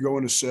leave to go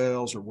into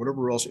sales or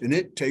whatever else, and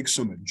it takes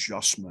some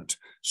adjustment.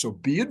 So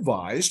be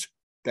advised,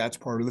 that's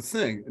part of the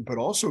thing, but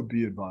also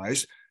be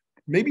advised,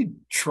 maybe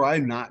try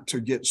not to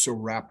get so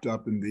wrapped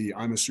up in the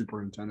I'm a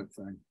superintendent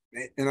thing.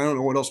 And I don't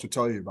know what else to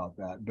tell you about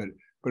that, but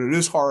it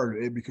is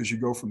hard because you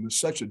go from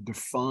such a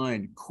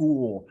defined,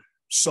 cool,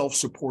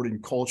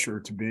 self-supporting culture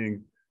to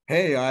being,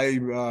 hey,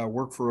 I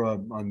work for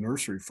a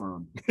nursery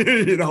firm,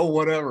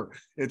 whatever.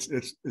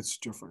 It's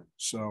different.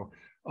 So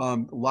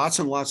lots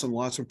and lots and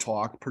lots of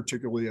talk,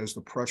 particularly as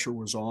the pressure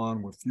was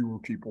on with fewer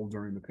people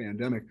during the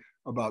pandemic,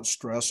 about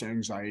stress,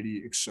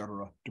 anxiety, et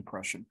cetera,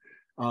 depression.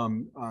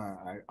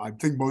 I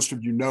think most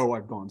of you know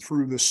I've gone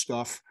through this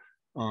stuff.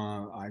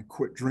 I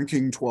quit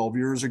drinking 12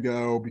 years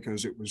ago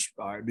because it was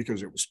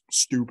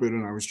stupid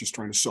and I was just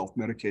trying to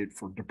self-medicate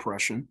for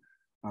depression.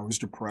 I was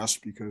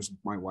depressed because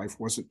my life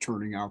wasn't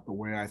turning out the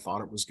way I thought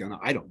it was gonna.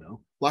 I don't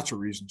know, lots of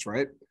reasons,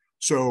 right?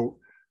 So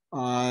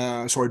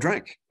I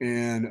drank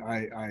and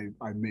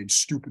I made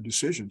stupid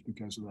decisions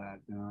because of that.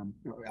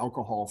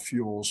 Alcohol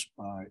fuels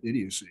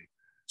idiocy.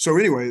 So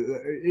anyway,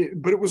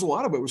 but it was a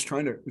lot of it was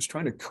trying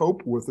to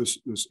cope with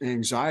this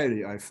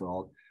anxiety I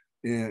felt.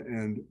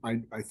 And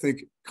I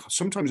think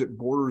sometimes it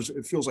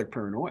feels like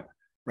paranoia,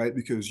 right?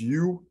 Because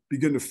you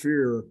begin to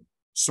fear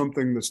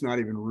something that's not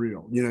even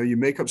real. You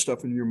make up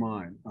stuff in your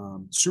mind.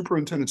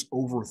 Superintendents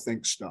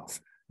overthink stuff.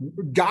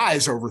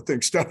 Guys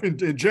overthink stuff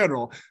in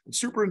general. But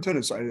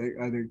superintendents, I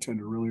think tend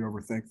to really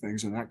overthink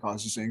things, and that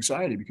causes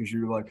anxiety because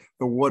you're like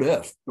the what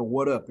if,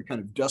 the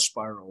kind of death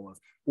spiral of,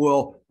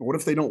 well, what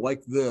if they don't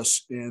like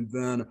this, and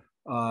then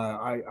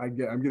I'm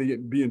going to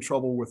be in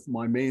trouble with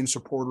my main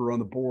supporter on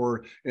the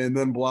board, and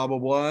then blah blah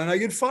blah, and I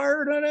get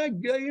fired, and I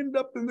end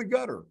up in the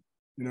gutter.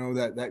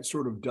 That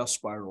sort of death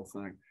spiral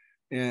thing,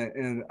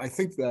 and I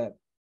think that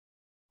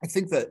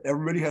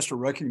everybody has to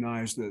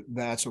recognize that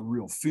that's a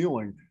real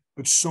feeling,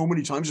 but so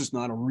many times it's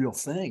not a real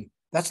thing.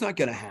 That's not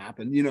going to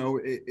happen.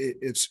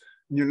 It's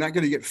you're not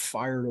going to get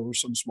fired over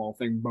some small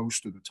thing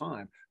most of the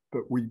time.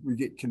 But we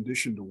get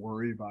conditioned to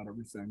worry about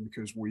everything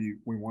because we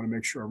want to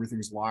make sure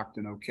everything's locked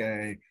and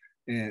okay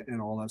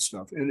and all that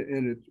stuff.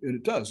 And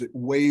it does. It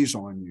weighs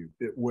on you.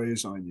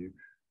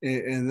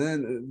 And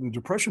then the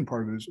depression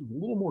part of it is a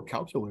little more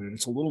calculated.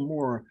 That's a little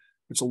more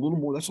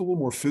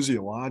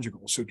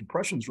physiological. So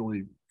depression is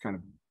really kind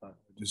of a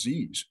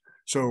disease.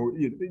 So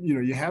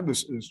you have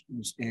this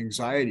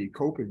anxiety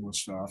coping with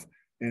stuff.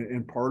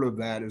 And part of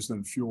that is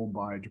then fueled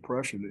by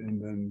depression. And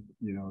then,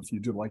 if you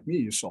did like me,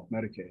 you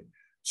self-medicate.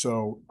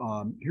 So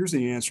here's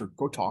the answer.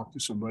 Go talk to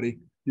somebody.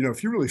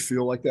 If you really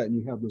feel like that and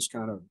you have this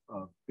kind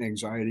of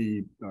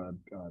anxiety,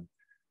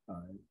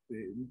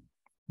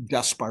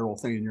 death spiral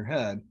thing in your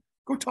head,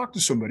 go talk to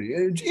somebody,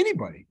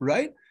 anybody,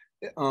 right?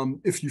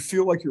 If you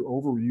feel like you're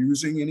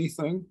overusing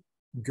anything,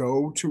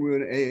 go to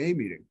an AA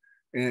meeting.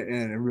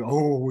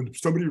 And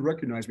somebody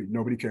recognized me.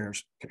 Nobody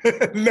cares.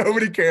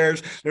 Nobody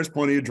cares. There's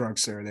plenty of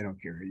drunks there. They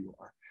don't care who you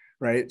are.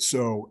 Right.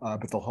 So,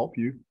 but they'll help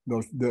you.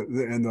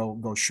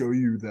 They'll show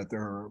you that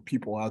there are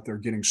people out there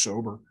getting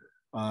sober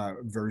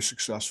very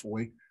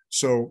successfully.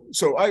 So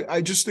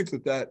I just think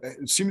that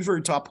it seems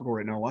very topical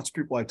right now. Lots of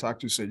people I talk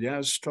to said, yeah,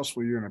 it's a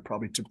stressful year and I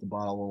probably tipped the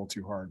bottle a little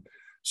too hard.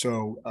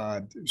 So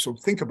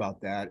think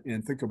about that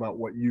and think about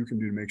what you can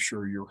do to make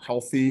sure you're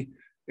healthy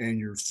and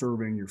you're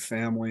serving your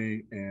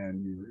family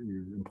and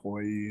your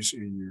employees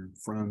and your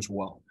friends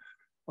well.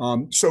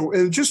 So,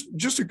 and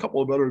just a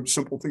couple of other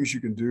simple things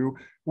you can do.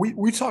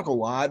 We talk a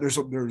lot. There's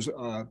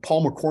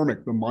Paul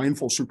McCormick, the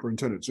mindful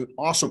superintendent.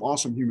 It's an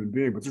awesome human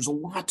being, but there's a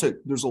lot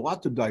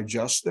to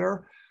digest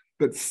there.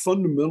 But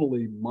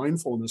fundamentally,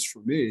 mindfulness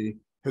for me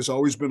has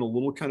always been a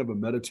little kind of a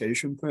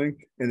meditation thing,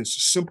 and it's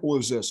as simple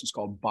as this. It's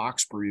called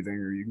box breathing,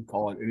 or you can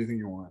call it anything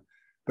you want.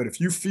 But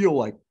if you feel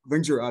like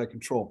things are out of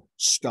control,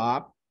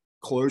 stop,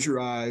 close your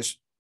eyes,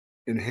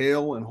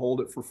 inhale and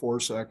hold it for 4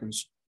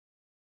 seconds.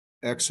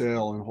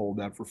 Exhale and hold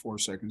that for 4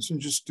 seconds,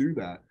 and just do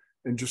that,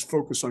 and just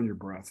focus on your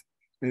breath,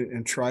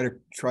 and try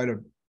to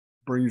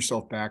bring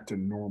yourself back to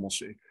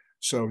normalcy.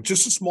 So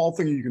just a small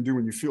thing you can do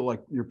when you feel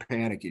like you're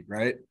panicking,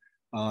 right?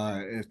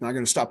 It's not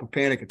going to stop a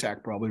panic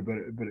attack probably,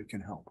 but it can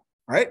help.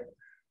 All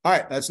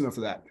right, that's enough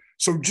of that.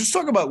 So just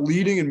talk about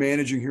leading and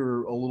managing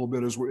here a little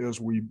bit as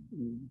we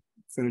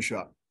finish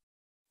up.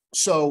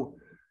 So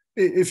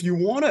if you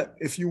want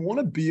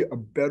to be a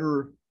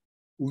better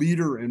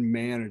leader and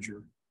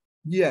manager,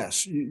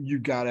 yes, you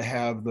got to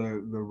have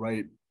the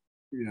right,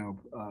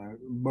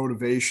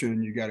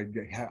 motivation. You got to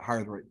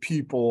hire the right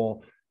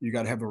people. You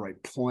got to have the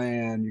right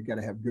plan. You got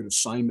to have good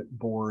assignment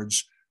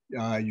boards.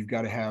 You've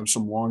got to have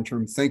some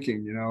long-term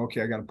thinking.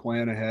 Okay, I got a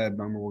plan ahead.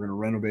 We're going to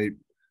renovate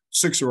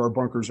 6 of our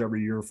bunkers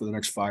every year for the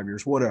next 5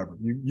 years, whatever.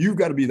 You've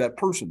got to be that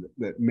person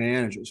that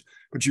manages,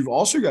 but you've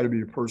also got to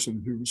be a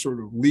person who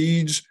sort of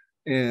leads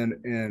and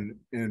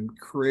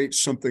create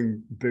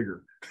something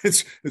bigger.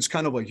 It's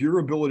kind of like your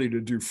ability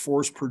to do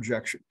force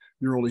projection.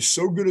 You're only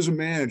so good as a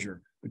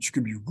manager, but you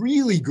can be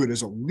really good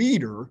as a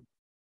leader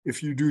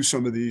if you do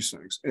some of these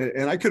things.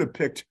 And I could have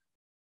picked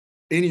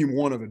any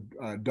one of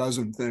a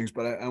dozen things,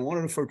 but I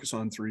wanted to focus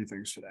on 3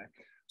 things today.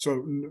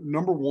 So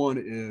number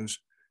 1 is,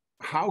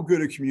 how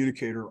good a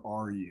communicator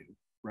are you,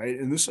 right?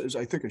 And this is,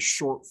 I think, a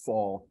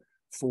shortfall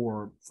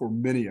for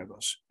many of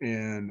us.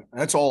 And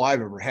that's all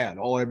I've ever had.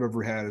 All I've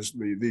ever had is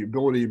the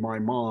ability my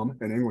mom,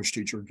 an English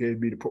teacher,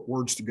 gave me to put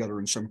words together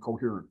in some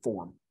coherent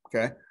form.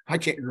 Okay. I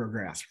can't grow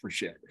grass for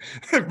shit,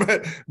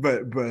 but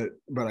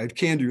I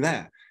can do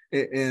that.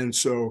 And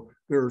so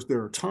there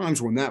are times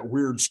when that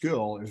weird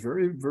skill is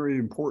very, very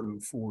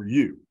important for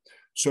you.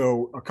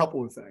 So a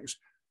couple of things.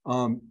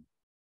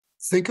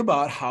 Think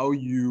about how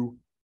you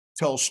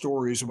tell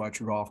stories about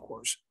your golf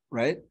course,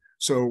 right?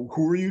 So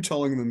who are you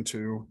telling them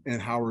to,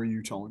 and how are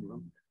you telling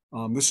them?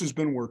 This has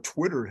been where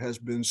Twitter has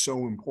been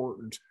so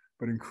important,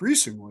 but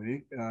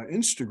increasingly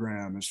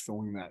Instagram is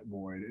filling that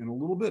void, and a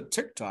little bit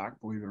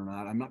TikTok, believe it or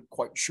not. I'm not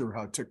quite sure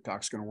how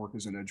TikTok's going to work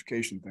as an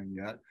education thing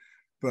yet,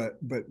 but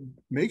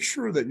make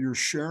sure that you're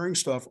sharing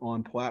stuff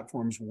on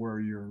platforms where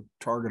your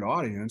target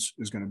audience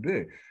is going to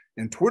be.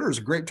 And Twitter is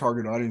a great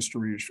target audience to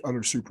reach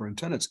other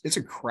superintendents. It's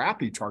a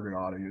crappy target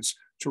audience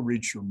to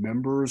reach your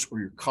members or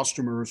your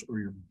customers or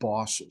your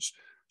bosses.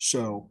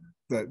 So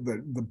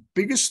the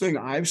biggest thing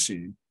I've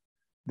seen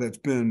that's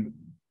been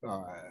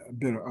a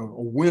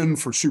win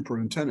for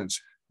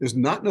superintendents is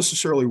not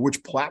necessarily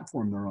which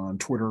platform they're on,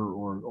 Twitter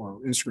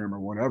or Instagram or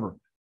whatever,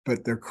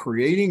 but they're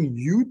creating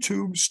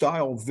YouTube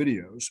style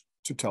videos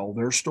to tell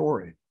their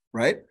story,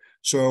 right?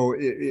 So,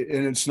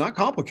 and it's not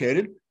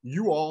complicated.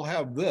 You all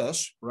have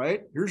this,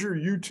 right? Here's your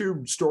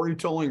YouTube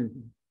storytelling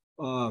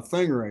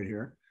thing right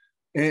here.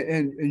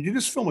 And you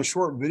just film a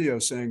short video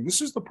saying, this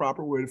is the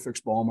proper way to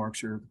fix ball marks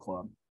here at the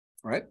club,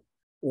 right?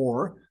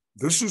 Or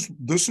this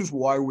is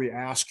why we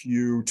ask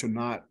you to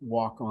not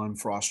walk on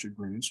frosted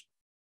greens.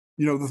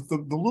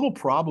 The little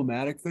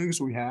problematic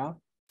things we have,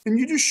 and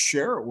you just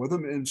share it with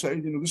them and say,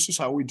 this is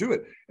how we do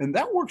it. And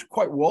that works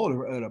quite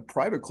well at a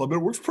private club, but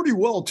it works pretty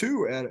well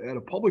too at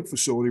a public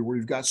facility where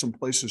you've got some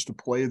places to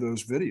play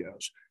those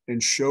videos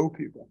and show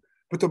people.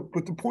 But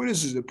the point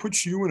is it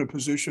puts you in a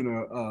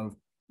position of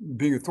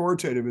being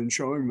authoritative and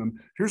showing them,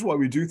 here's why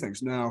we do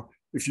things. Now,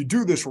 if you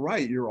do this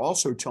right, you're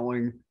also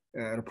telling,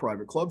 at a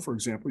private club, for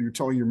example, you're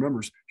telling your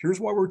members, here's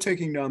why we're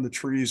taking down the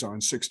trees on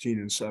 16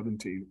 and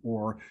 17,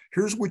 or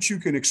here's what you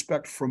can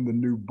expect from the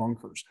new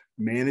bunkers,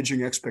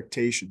 managing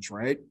expectations,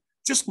 right?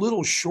 Just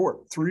little short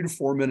 3 to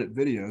 4 minute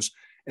videos.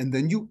 And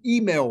then you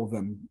email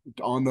them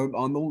on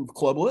the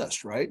club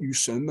list, right? You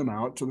send them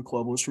out to the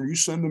club list, or you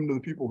send them to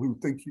the people who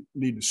think you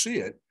need to see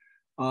it.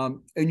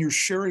 And you're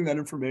sharing that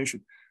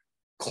information.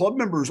 Club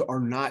members are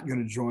not going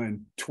to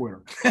join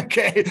Twitter.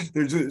 Okay.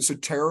 It's a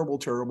terrible,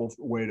 terrible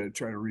way to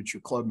try to reach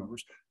your club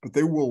members, but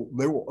they will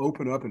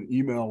open up an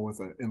email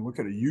and look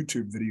at a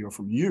YouTube video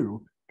from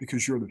you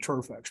because you're the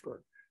turf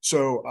expert.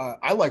 So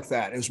I like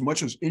that as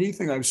much as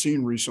anything I've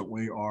seen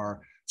recently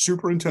are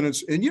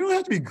superintendents, and you don't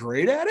have to be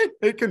great at it.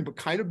 It can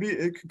kind of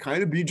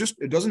be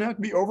just, it doesn't have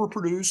to be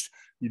overproduced.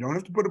 You don't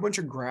have to put a bunch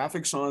of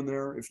graphics on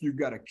there. If you've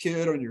got a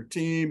kid on your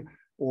team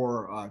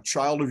or a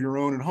child of your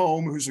own at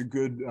home who's a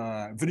good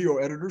video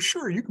editor,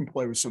 sure, you can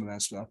play with some of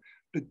that stuff,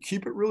 but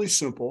keep it really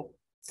simple.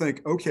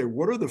 Think, okay,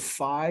 what are the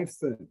 5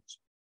 things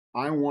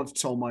I want to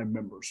tell my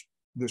members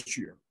this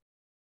year?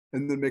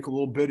 And then make a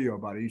little video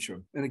about each of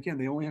them. And again,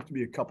 they only have to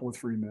be a couple of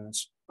 3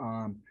 minutes.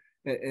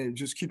 And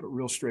just keep it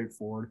real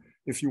straightforward.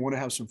 If you want to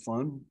have some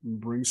fun,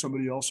 bring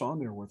somebody else on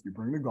there with you.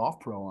 Bring the golf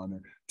pro on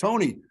there.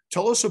 Tony,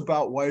 tell us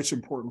about why it's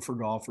important for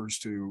golfers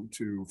to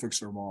fix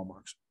their ball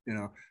marks.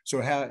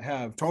 So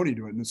have Tony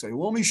do it and say,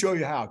 well, let me show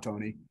you how,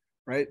 Tony.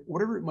 Right?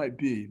 Whatever it might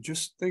be,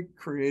 just think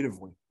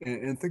creatively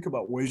and think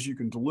about ways you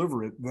can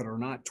deliver it that are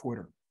not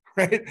Twitter.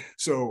 Right.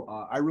 So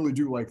I really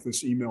do like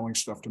this emailing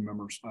stuff to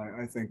members.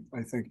 I think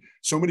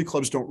so many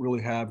clubs don't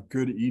really have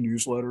good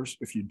e-newsletters.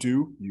 If you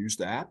do, use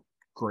that.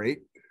 Great.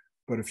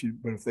 But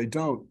if they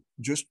don't,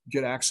 just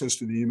get access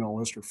to the email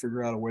list or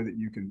figure out a way that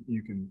you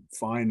can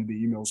find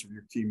the emails of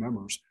your key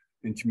members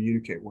and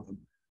communicate with them,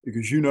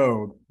 because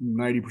 90%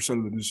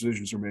 of the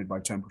decisions are made by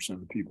 10% of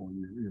the people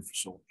in your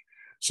facility.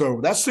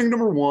 So that's thing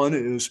number one,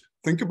 is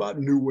think about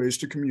new ways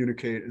to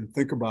communicate and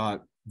think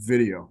about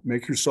video.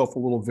 Make yourself a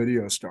little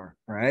video star,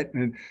 right?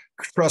 And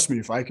trust me,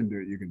 if I can do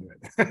it, you can do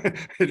it.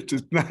 It's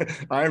just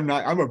I'm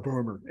a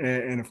boomer.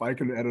 And if I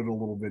can edit a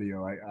little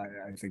video, I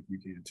think you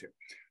can too.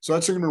 So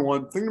that's thing number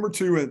one. Thing number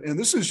two, and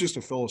this is just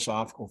a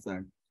philosophical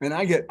thing, and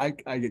I get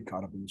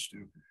caught up in this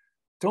too.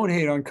 Don't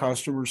hate on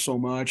customers so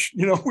much.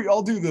 We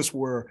all do this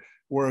where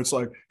it's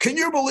like, can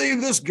you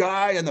believe this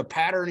guy and the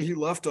pattern he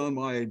left on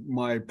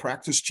my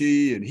practice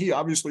tee? And he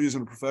obviously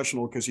isn't a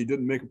professional because he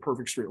didn't make a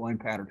perfect straight line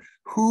pattern.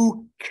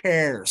 Who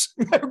cares?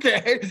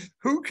 Okay.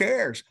 Who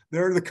cares?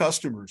 They're the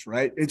customers,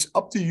 right? It's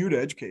up to you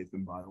to educate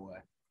them, by the way,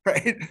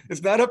 right?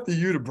 It's not up to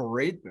you to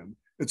berate them.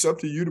 It's up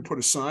to you to put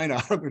a sign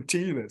out on the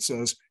tee that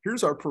says,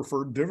 here's our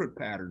preferred divot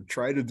pattern.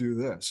 Try to do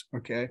this.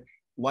 Okay.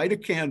 Light a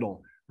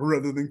candle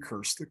rather than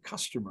curse the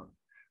customer.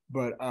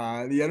 But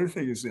the other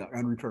thing is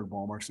unrepaired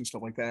ball marks and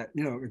stuff like that.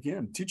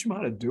 Again, teach them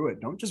how to do it.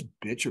 Don't just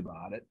bitch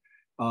about it.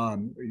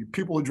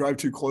 People who drive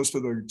too close to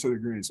the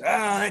greens.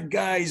 That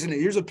guy's in it.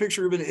 Here's a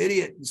picture of an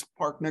idiot who's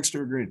parked next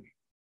to a green.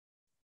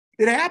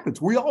 It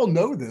happens. We all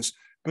know this,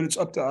 but it's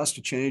up to us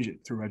to change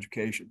it through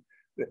education.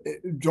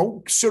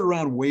 Don't sit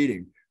around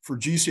waiting for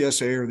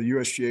GCSA or the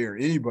USGA or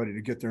anybody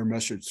to get their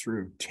message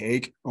through.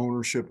 Take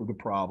ownership of the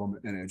problem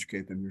and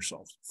educate them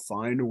yourselves.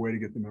 Find a way to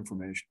get them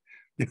information.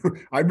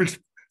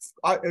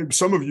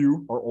 Some of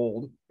you are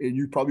old and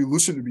you probably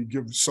listened to me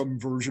give some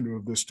version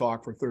of this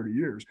talk for 30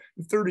 years.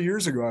 30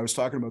 years ago, I was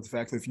talking about the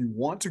fact that if you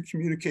want to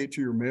communicate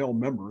to your male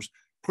members,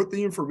 put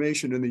the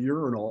information in the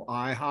urinal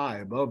eye high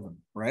above them,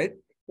 right?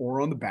 Or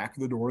on the back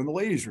of the door in the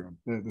ladies' room,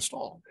 the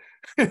stall.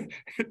 It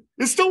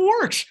still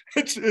works.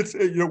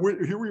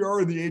 Here we are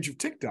in the age of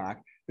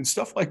TikTok, and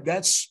stuff like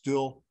that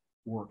still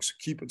works.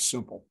 Keep it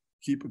simple.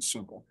 Keep it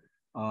simple.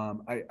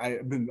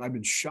 I've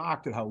been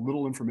shocked at how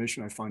little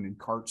information I find in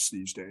carts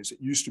these days. It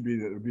used to be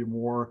that it would be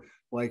more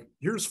like,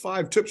 here's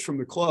 5 tips from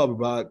the club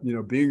about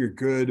being a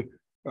good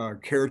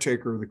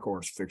caretaker of the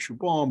course. Fix your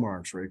ball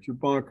marks, rake your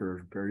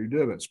bunkers, repair your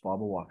divots, blah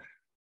blah blah.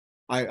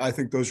 I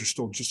think those are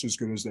still just as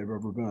good as they've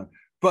ever been.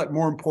 But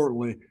more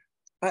importantly,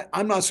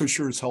 I'm not so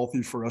sure it's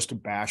healthy for us to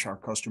bash our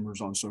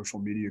customers on social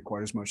media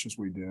quite as much as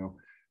we do.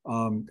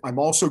 I'm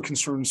also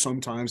concerned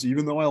sometimes,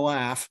 even though I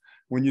laugh,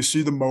 when you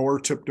see the mower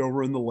tipped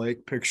over in the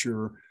lake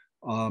picture.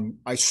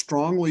 I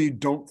strongly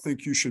don't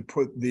think you should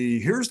put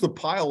here's the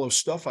pile of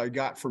stuff I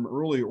got from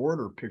early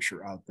order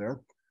picture out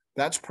there.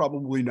 That's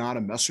probably not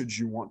a message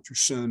you want to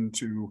send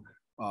to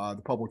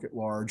the public at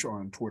large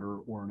on Twitter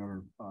or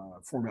another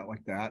format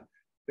like that.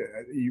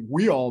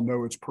 We all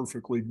know it's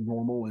perfectly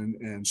normal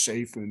and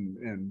safe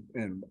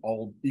and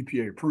all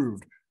EPA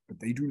approved, but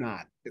they do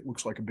not. It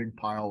looks like a big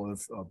pile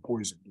of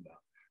poison to them.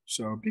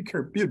 So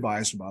be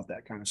advised about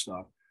that kind of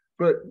stuff.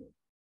 But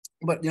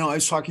I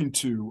was talking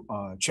to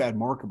Chad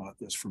Mark about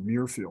this from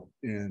Muirfield,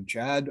 and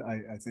Chad,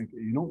 I think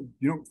you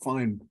don't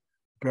find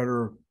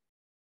better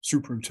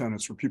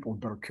superintendents or people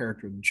with better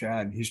character than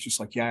Chad. And he's just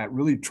like, yeah, it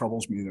really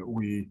troubles me that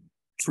we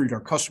treat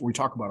our customers, we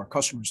talk about our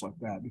customers like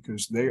that,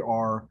 because they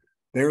are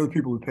the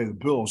people who pay the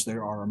bills. They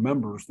are our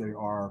members. They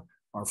are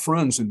our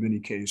friends in many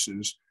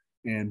cases,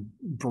 and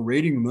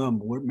berating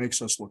them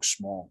makes us look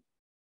small.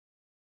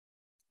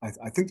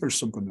 I think there's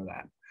something to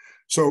that.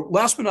 So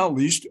last but not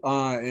least,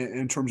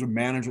 in terms of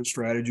management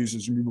strategies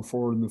as we move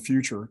forward in the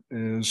future,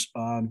 is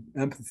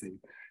empathy.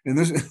 And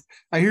this,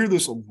 I hear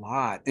this a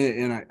lot,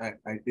 and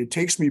it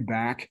takes me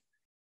back.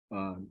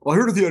 I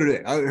heard it the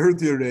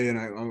other day.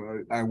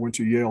 And I went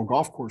to Yale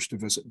Golf Course to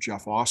visit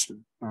Jeff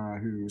Austin,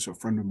 who's a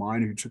friend of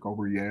mine who took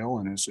over Yale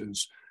and is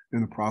in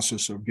the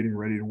process of getting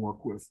ready to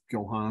work with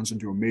Gil Hans and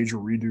do a major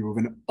redo of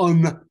an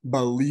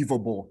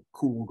unbelievable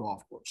cool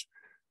golf course.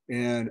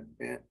 And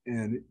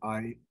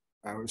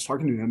I was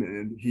talking to him,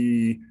 and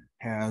he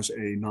has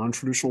a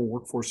non-traditional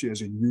workforce. He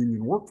has a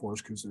union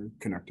workforce because they're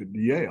connected to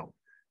Yale.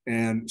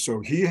 And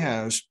so he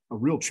has a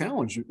real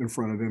challenge in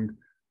front of him,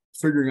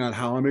 figuring out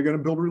how am I going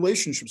to build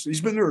relationships. He's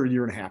been there a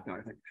year and a half now,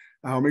 I think.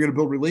 How am I going to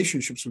build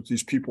relationships with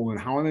these people, and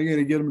how am I going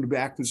to get them to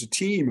act as a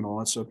team and all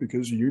that stuff,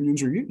 because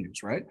unions are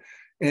unions, right?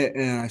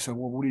 And I said,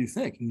 well, what do you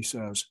think? And he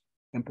says,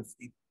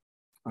 empathy.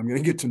 I'm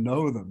going to get to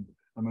know them.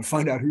 I'm going to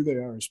find out who they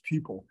are as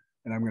people.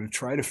 And I'm going to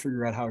try to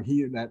figure out how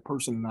that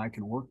person and I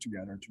can work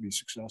together to be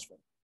successful.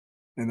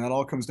 And that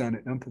all comes down to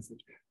empathy.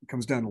 It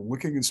comes down to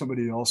looking in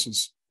somebody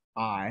else's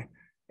eye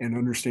and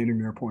understanding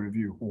their point of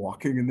view,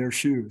 walking in their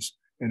shoes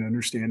and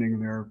understanding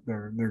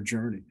their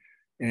journey.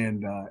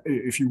 And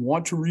if you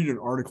want to read an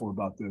article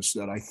about this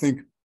that I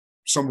think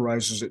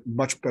summarizes it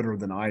much better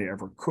than I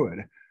ever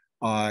could,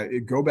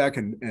 go back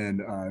and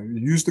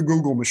use the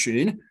Google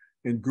machine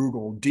and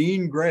Google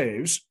Dean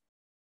Graves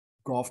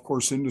golf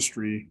course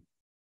industry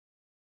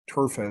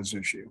turf heads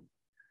issue.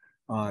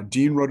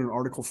 Dean wrote an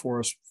article for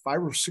us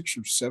 5 or 6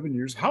 or 7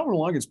 years, however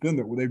long it's been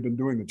that they've been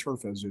doing the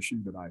turf heads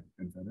issue that I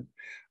invented.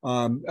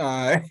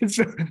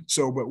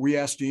 But we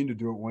asked Dean to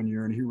do it one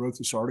year, and he wrote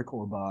this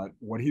article about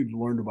what he'd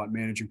learned about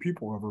managing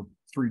people over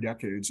 3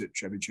 decades at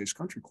Chevy Chase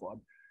Country Club.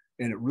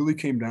 And it really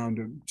came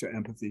down to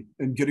empathy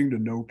and getting to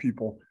know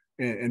people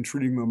and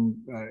treating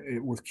them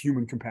with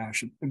human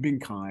compassion and being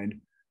kind,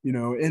 you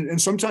know,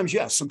 and sometimes,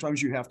 yes,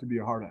 sometimes you have to be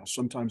a hard ass.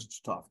 Sometimes it's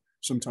tough.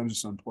 Sometimes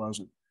it's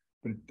unpleasant,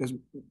 but it doesn't,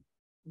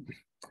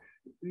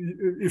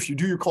 if you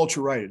do your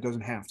culture right, it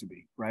doesn't have to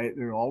be, right?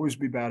 There'll always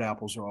be bad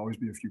apples. There'll always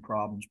be a few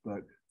problems,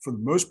 but for the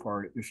most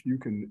part, if you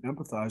can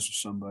empathize with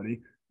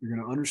somebody, you're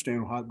going to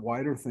understand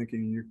why they're thinking,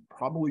 and you're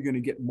probably going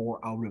to get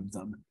more out of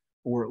them,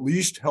 or at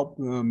least help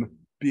them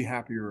be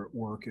happier at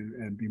work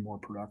and be more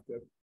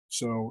productive.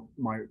 So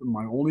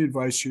my only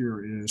advice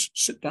here is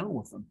sit down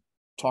with them,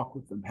 talk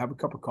with them, have a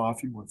cup of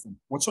coffee with them.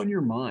 What's on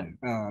your mind?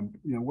 You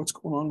know, what's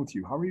going on with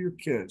you? How are your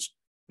kids?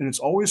 And it's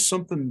always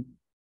something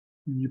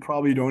you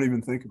probably don't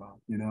even think about,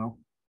 you know,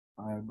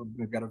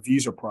 they've got a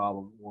visa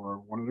problem, or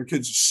one of their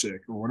kids is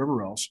sick, or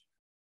whatever else,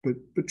 but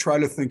try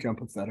to think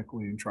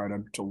empathetically and try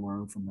to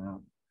learn from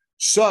that.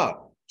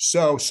 So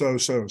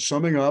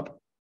summing up,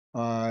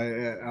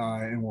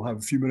 and we'll have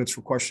a few minutes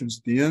for questions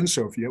at the end.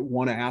 So if you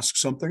want to ask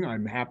something,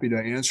 I'm happy to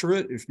answer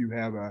it. If you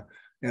have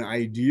an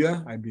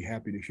idea, I'd be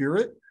happy to hear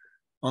it.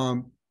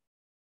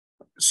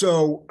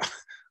 So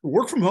the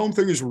work from home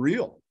thing is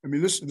real. I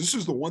mean, this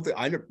is the one thing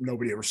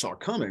nobody ever saw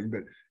coming,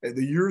 but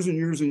the years and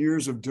years and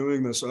years of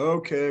doing this,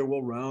 okay,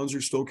 well, rounds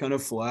are still kind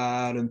of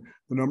flat and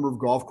the number of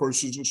golf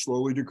courses is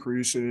slowly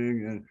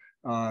decreasing.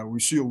 And we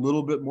see a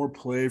little bit more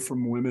play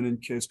from women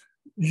and kids.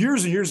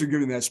 Years and years of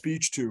giving that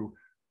speech to,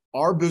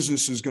 our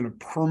business is going to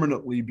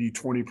permanently be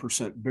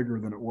 20% bigger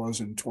than it was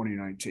in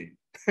 2019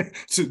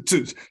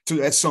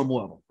 to at some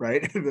level,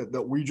 right?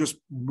 that we just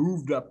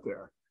moved up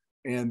there.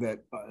 And that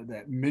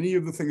many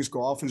of the things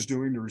golf is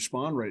doing to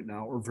respond right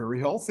now are very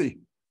healthy.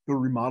 The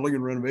remodeling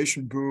and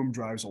renovation boom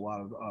drives a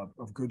lot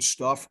of good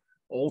stuff.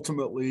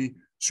 Ultimately,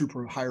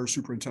 higher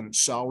superintendent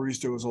salaries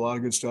does a lot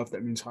of good stuff.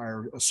 That means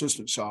higher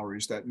assistant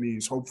salaries. That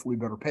means hopefully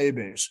better pay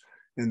base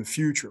in the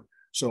future.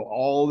 So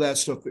all that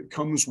stuff that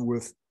comes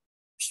with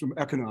some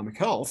economic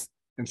health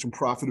and some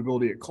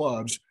profitability at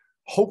clubs,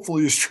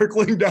 hopefully is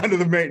trickling down to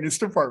the maintenance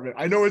department.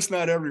 I know it's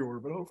not everywhere,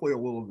 but hopefully a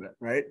little bit,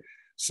 right?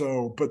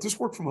 So, but this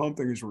work from home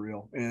thing is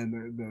real.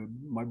 And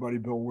my buddy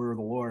Bill Weir,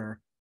 the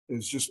lawyer,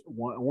 is just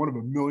one of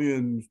a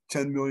million,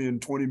 10 million,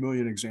 20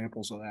 million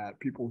examples of that.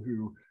 People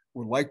who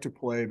would like to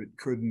play but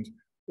couldn't,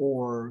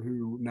 or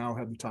who now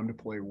have the time to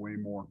play way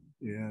more.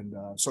 And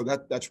so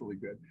that's really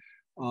good.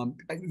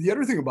 The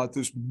other thing about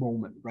this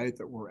moment, right,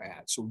 that we're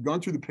at, so we've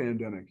gone through the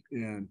pandemic,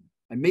 and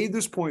I made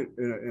this point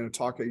in a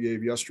talk I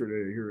gave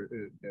yesterday here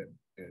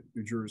at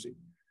New Jersey.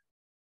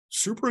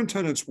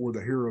 Superintendents were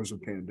the heroes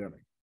of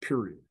pandemic,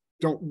 period.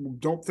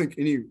 Don't think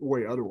any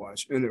way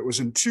otherwise. And it was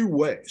in 2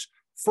 ways.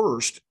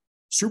 First,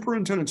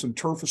 superintendents and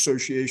turf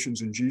associations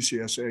and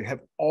GCSA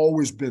have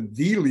always been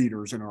the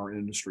leaders in our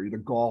industry, the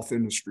golf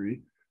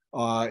industry,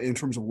 in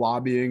terms of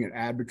lobbying and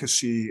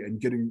advocacy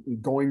and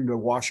going to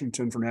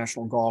Washington for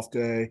National Golf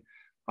Day.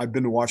 I've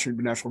been to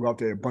Washington National Golf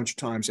Day a bunch of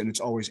times, and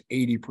it's always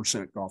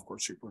 80% golf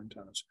course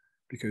superintendents,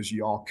 because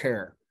you all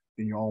care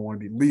and you all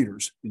want to be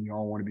leaders and you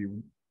all want to be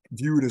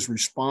viewed as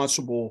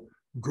responsible,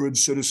 good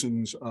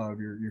citizens of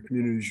your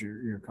communities,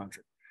 your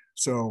country.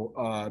 So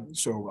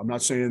I'm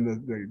not saying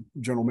that the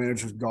general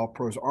managers of golf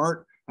pros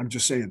aren't. I'm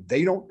just saying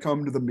they don't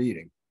come to the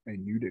meeting,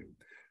 and you do.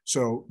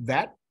 So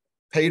that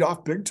paid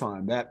off big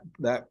time.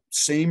 That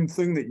same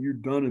thing that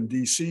you've done in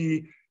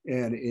DC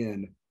and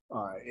in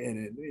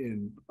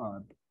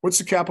what's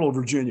the capital of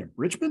Virginia?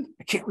 Richmond?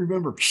 I can't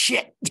remember.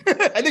 Shit.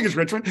 I think it's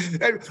Richmond.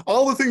 And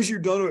all the things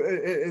you've done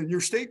in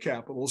your state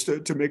capitals to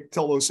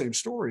tell those same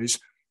stories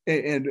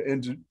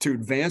and to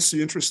advance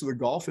the interests of the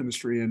golf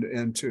industry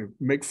and to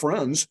make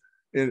friends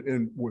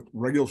and with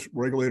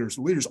regulators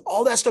and leaders,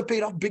 all that stuff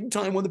paid off big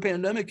time when the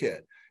pandemic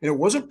hit. And it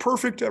wasn't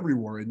perfect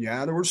everywhere. And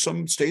yeah, there were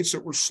some states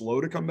that were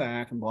slow to come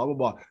back and blah, blah,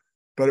 blah.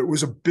 But it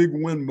was a big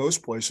win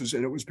most places.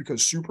 And it was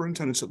because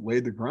superintendents had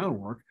laid the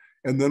groundwork.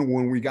 And then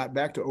when we got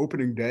back to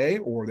opening day,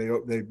 or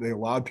they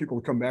allowed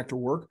people to come back to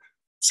work,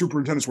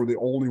 superintendents were the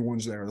only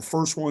ones there. The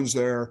first ones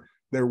there,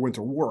 they went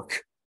to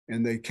work,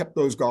 and they kept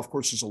those golf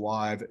courses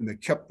alive, and they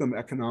kept them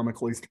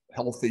economically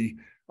healthy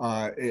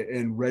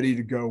and ready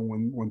to go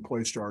when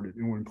play started.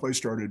 And when play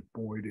started,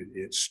 boy, did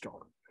it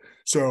start.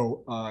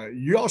 So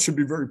you all should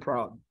be very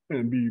proud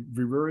and be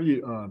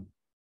very,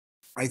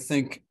 I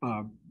think,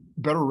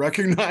 better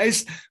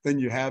recognized than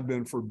you have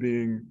been for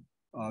being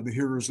the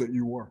heroes that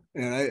you were.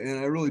 And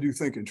I really do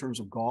think in terms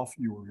of golf,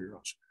 you were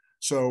heroes.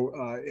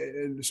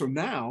 So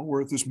now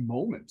we're at this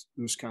moment,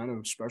 this kind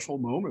of special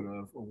moment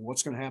of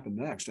what's going to happen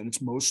next, and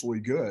it's mostly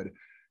good.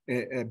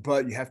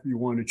 But you have to be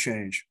willing to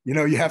change. You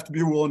know, you have to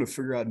be willing to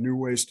figure out new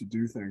ways to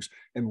do things,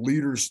 and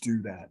leaders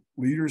do that.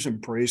 Leaders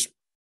embrace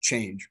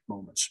change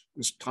moments.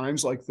 There's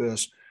times like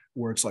this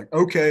where it's like,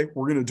 okay,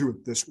 we're going to do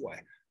it this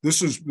way.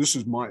 This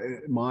is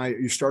my.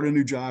 You start a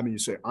new job and you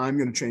say, I'm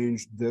going to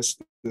change this,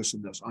 this,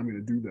 and this. I'm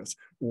going to do this,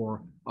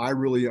 or I'm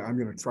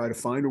going to try to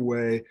find a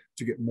way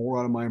to get more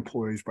out of my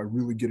employees by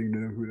really getting to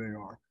know who they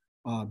are,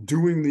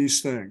 doing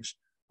these things.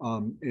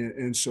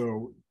 And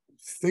so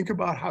think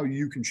about how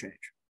you can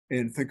change,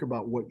 and think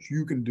about what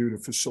you can do to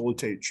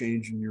facilitate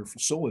change in your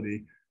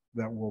facility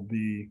that will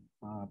be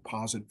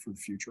positive for the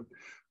future.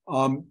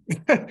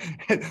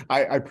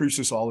 I preach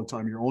this all the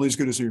time. You're only as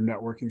good as your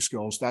networking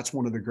skills. That's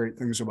one of the great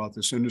things about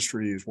this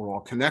industry is we're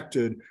all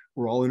connected.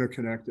 We're all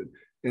interconnected.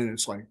 And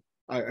it's like,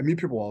 I meet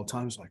people all the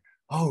time. It's like,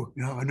 oh,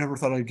 you know, I never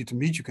thought I'd get to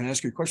meet you. Can I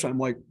ask you a question? I'm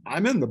like,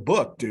 I'm in the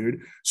book,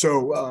 dude.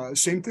 So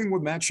same thing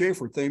with Matt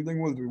Schaefer. Same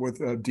thing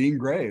with Dean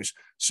Graves.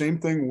 Same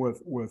thing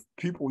with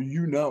people,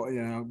 you know,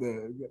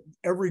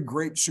 every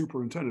great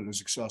superintendent is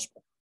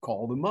accessible.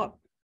 Call them up.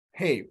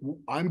 Hey,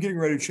 I'm getting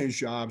ready to change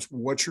jobs.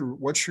 What are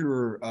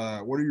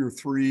your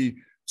 3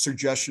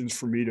 suggestions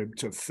for me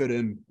to fit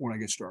in when I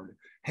get started?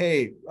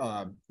 Hey,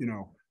 you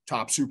know,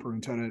 top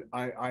superintendent,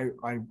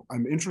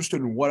 I'm interested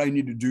in what I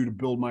need to do to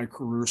build my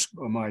career,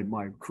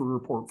 my career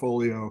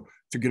portfolio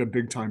to get a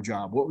big time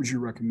job. What would you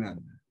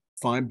recommend?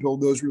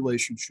 Build those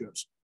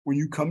relationships. When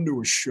you come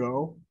to a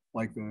show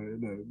like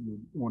the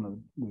one of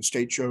the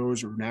state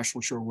shows or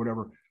national show or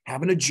whatever,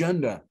 have an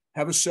agenda.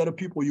 Have a set of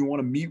people you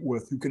want to meet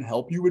with who can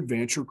help you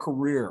advance your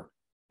career.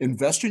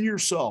 Invest in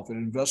yourself, and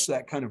invest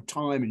that kind of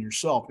time in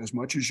yourself as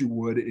much as you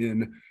would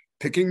in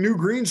picking new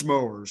greens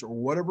mowers or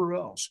whatever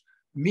else.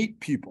 Meet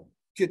people,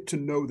 get to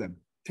know them,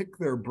 pick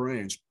their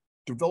brains,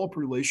 develop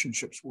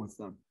relationships with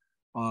them.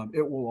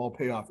 It will all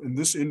pay off. And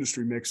this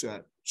industry makes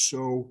that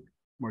so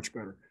much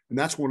better. And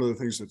that's one of the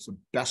things that's the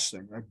best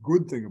thing, a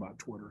good thing about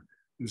Twitter,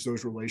 is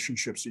those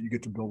relationships that you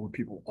get to build with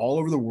people all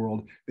over the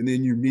world, and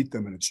then you meet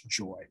them and it's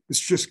joy. It's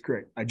just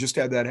great. I just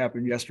had that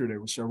happen yesterday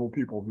with several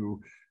people who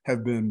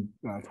have been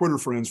Twitter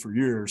friends for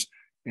years,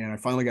 and I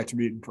finally got to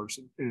meet in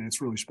person, and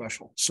it's really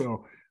special.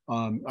 So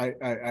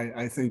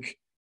I think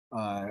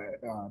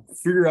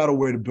figure out a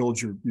way to build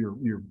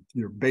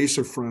your base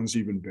of friends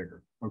even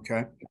bigger.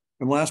 Okay,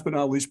 and last but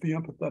not least, be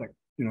empathetic.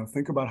 You know,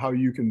 think about how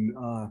you can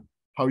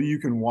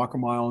walk a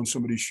mile in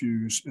somebody's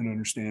shoes and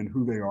understand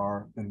who they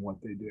are and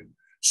what they do.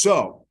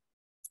 So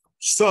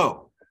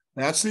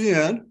that's the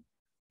end.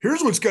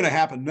 Here's what's going to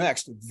happen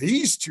next.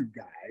 These 2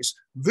 guys,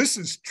 this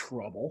is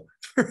trouble,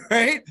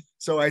 right?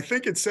 So I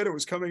think it said it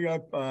was coming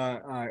up,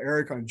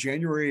 Eric, on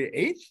January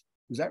 8th.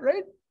 Is that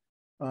right?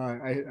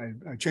 I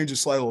changed the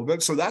slide a little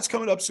bit. So that's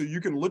coming up. So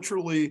you can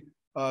literally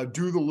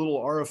do the little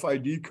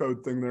RFID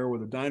code thing there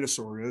where the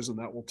dinosaur is, and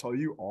that will tell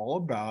you all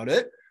about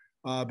it.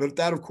 But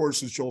that, of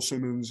course, is Joel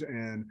Simmons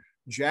and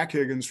Jack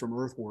Higgins from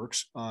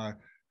Earthworks,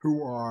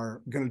 who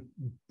are going to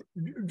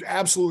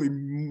absolutely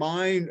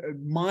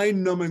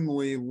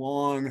mind-numbingly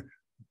long,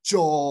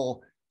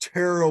 dull,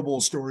 terrible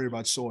story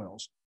about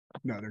soils.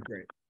 No, they're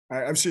great.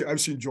 I've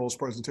seen Joel's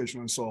presentation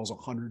on soils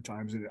 100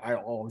 times, and I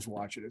always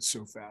watch it. It's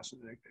so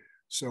fascinating.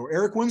 So,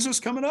 Eric, when's this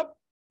coming up?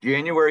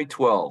 January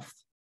 12th.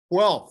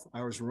 12th.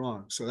 I was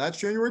wrong. So that's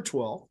January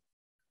 12th.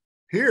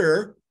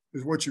 Here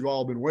is what you've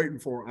all been waiting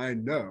for, I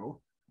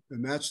know,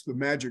 and that's the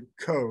magic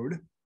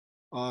code.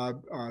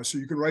 So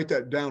you can write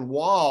that down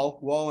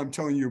while I'm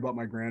telling you about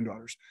my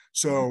granddaughters.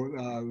 So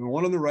the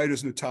one on the right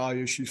is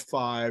Natalia. She's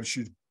 5.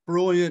 She's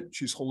brilliant.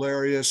 She's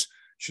hilarious.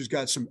 She's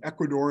got some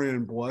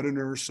Ecuadorian blood in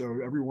her.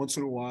 So every once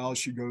in a while,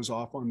 she goes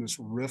off on this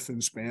riff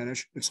in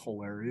Spanish. It's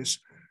hilarious.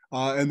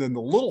 And then the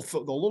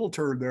little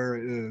turd there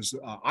is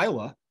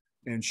Isla,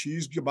 and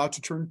she's about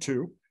to turn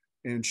 2.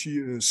 And she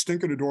is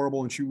stinking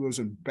adorable, and she lives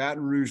in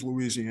Baton Rouge,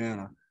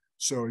 Louisiana.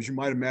 So as you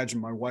might imagine,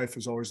 my wife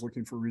is always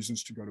looking for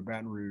reasons to go to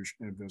Baton Rouge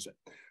and visit.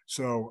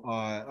 So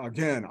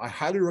again, I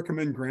highly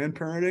recommend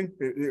grandparenting.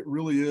 It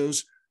really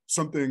is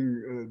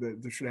something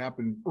that should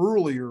happen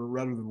earlier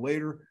rather than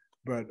later.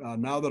 But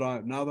now that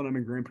I'm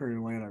in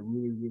grandparenting land, I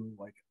really, really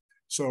like it.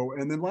 So,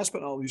 and then last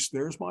but not least,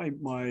 there's my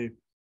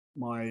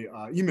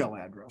email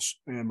address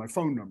and my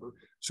phone number.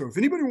 So if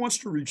anybody wants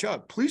to reach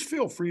out, please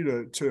feel free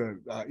to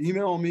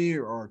email me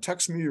or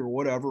text me or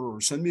whatever, or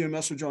send me a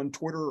message on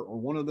Twitter or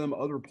one of them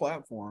other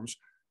platforms,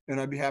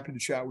 and I'd be happy to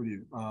chat with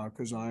you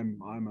because I'm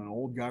an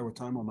old guy with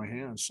time on my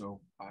hands,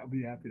 so I'll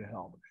be happy to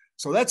help.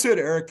 So that's it,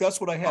 Eric. That's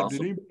what I have. Awesome.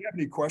 Did anybody have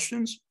any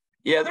questions?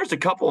 Yeah, there's a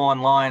couple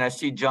online. I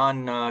see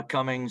John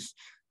Cummings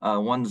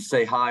wanted to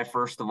say hi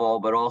first of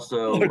all, but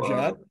also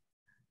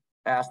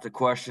asked the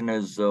question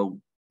is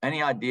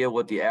any idea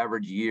what the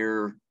average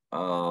year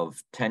of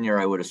tenure,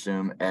 I would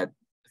assume, at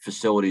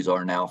facilities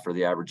are now for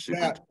the average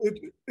superintendent?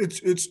 Yeah,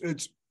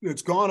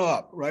 it's gone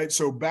up, right?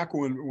 So back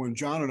when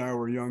John and I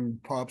were young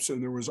pups,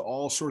 and there was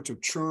all sorts of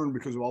churn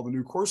because of all the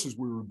new courses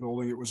we were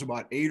building, it was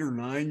about 8 or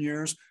 9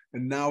 years,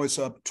 and now it's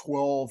up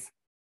 12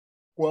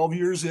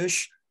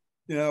 years-ish.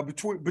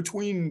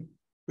 between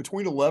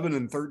 11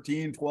 and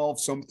 13,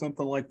 12, something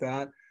like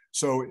that.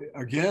 So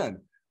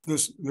again,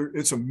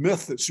 it's a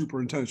myth that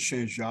superintendents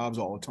change jobs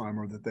all the time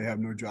or that they have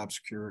no job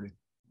security.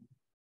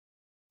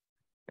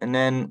 And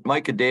then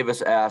Micah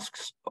Davis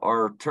asks,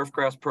 are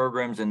turfgrass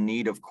programs in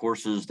need of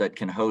courses that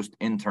can host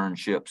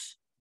internships?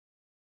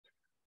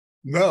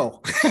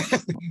 No,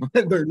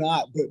 they're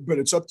not, but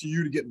it's up to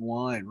you to get in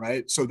line,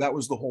 right? So that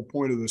was the whole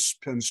point of this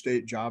Penn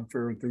State job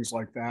fair and things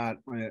like that.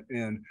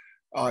 And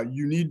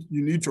you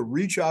need to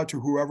reach out to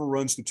whoever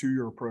runs the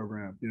 2-year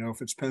program.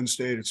 If it's Penn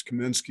State, it's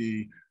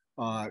Kaminsky,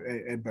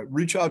 but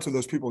reach out to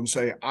those people and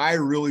say, I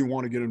really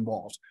want to get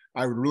involved.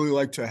 I would really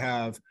like to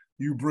have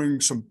you bring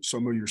some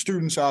of your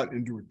students out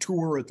and do a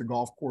tour at the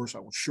golf course. I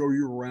will show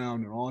you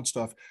around and all that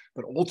stuff.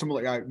 But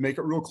ultimately, I make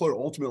it real clear.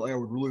 Ultimately, I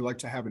would really like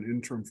to have an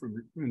intern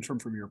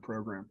from your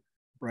program,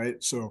 right?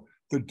 So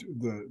John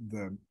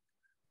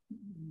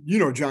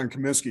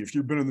Kaminsky, if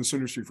you've been in this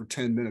industry for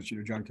 10 minutes,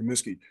 John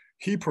Kaminsky,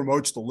 he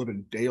promotes the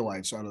living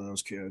daylights out of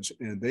those kids,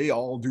 and they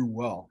all do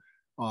well.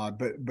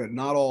 But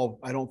not all.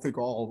 I don't think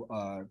all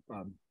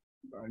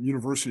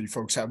university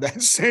folks have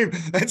that same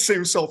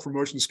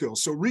self-promotion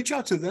skills. So reach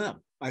out to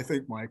them, I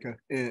think, Micah,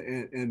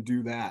 and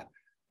do that.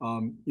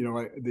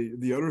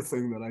 The other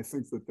thing that I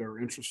think that they're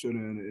interested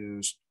in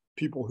is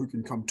people who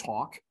can come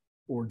talk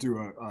or do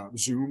a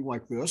Zoom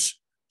like this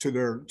to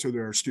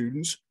their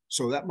students.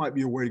 So that might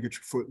be a way to get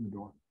your foot in the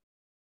door.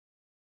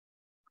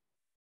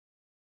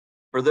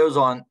 For those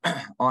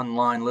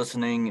online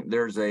listening,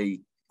 there's a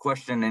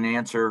question and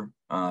answer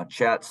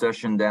chat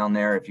session down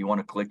there. If you want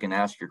to click and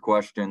ask your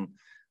question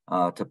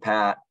to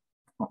Pat,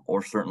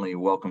 or certainly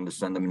welcome to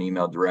send them an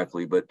email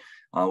directly. But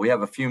we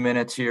have a few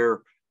minutes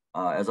here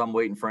as I'm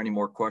waiting for any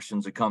more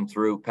questions to come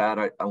through.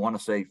 Pat, I want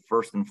to say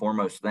first and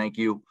foremost, thank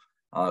you.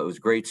 It was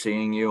great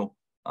seeing you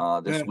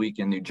this week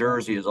in New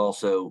Jersey. Is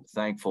also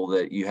thankful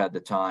that you had the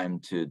time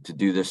to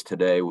do this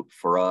today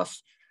for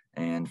us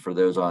and for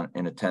those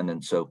in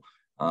attendance. So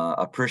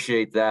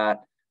appreciate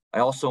that. I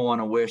also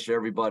want to wish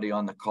everybody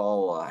on the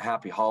call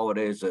happy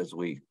holidays as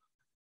we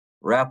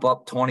wrap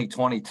up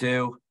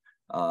 2022.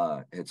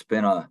 It's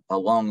been a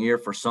long year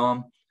for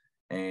some,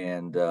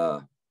 and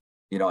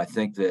I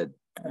think that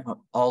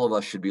all of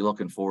us should be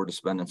looking forward to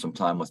spending some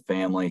time with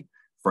family,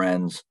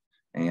 friends,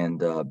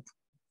 and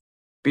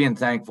being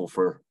thankful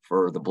for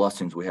the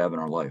blessings we have in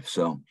our life.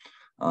 So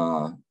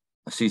I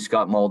see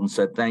Scott Malden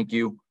said thank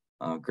you.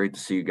 Great to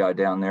see you guy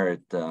down there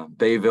at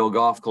Bayville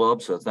Golf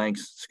Club. So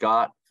thanks,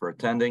 Scott, for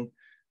attending.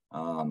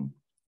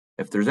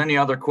 If there's any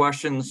other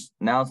questions,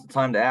 now's the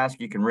time to ask.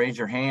 You can raise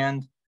your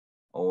hand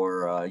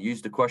or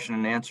use the question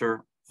and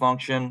answer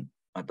function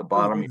at the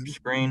bottom of your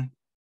screen.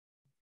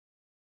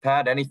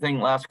 Pat, anything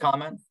last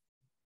comment?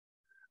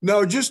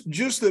 No, just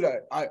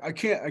that I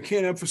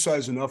can't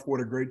emphasize enough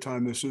what a great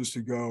time this is to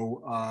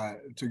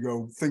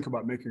go think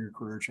about making a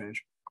career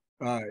change,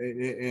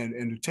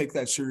 and to take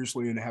that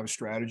seriously and to have a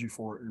strategy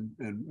for it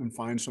and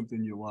find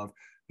something you love,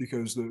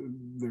 because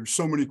there's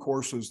so many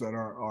courses that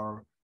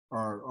are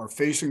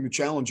facing the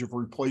challenge of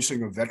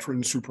replacing a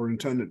veteran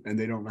superintendent, and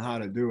they don't know how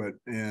to do it.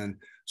 And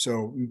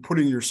so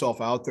putting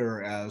yourself out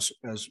there as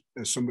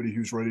somebody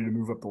who's ready to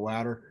move up the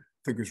ladder,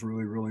 I think is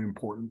really, really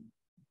important.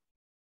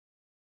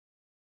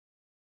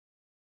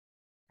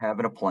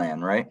 Having a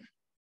plan, right?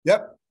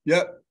 Yep.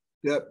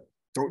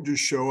 Don't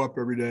just show up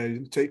every day.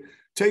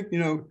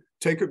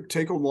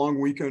 Take a long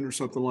weekend or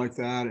something like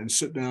that and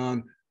sit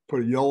down,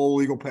 put a yellow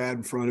legal pad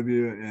in front of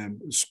you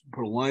and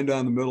put a line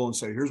down the middle and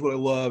say, here's what I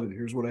love and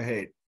here's what I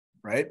hate,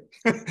 right?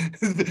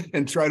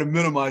 And try to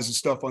minimize the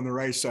stuff on the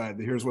right side,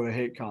 the here's what I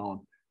hate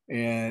column,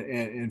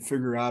 and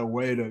figure out a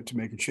way to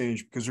make a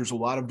change, because there's a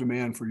lot of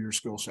demand for your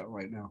skill set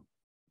right now.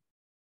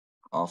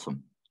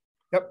 Awesome.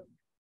 Yep.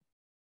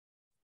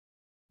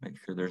 Make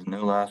sure there's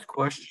no last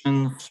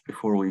questions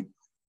before we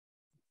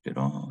get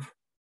off.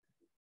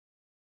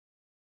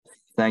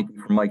 Thank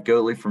you for Mike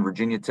Goatley from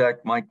Virginia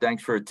Tech. Mike,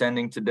 thanks for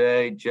attending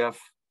today. Jeff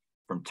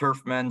from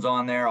Turfmen's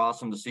on there.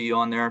 Awesome to see you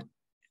on there.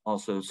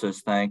 Also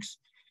says thanks.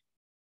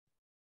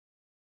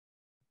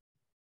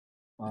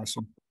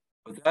 Awesome.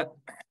 With that,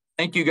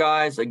 thank you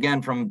guys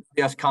again from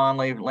DS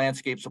Conley,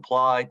 Landscape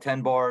Supply,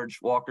 10 Barge,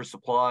 Walker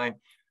Supply.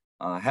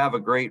 Have a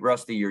great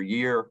rest of your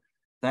year.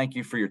 Thank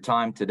you for your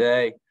time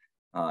today.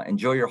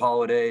 Enjoy your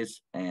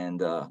holidays,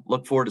 and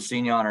look forward to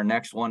seeing you on our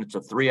next one. It's a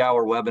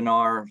 3-hour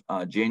webinar,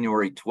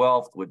 January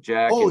 12th with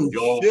Jack Holy and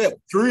Joel.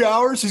 Shit, 3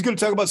 hours? He's going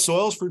to talk about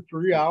soils for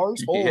 3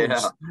 hours? Holy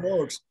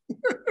smokes.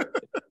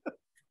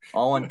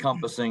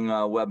 All-encompassing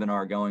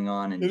webinar going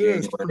on in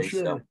January. For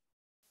sure. So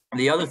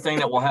the other thing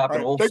that will happen,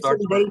 right, we'll thanks, start.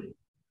 Everybody.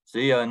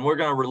 See ya, and we're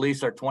going to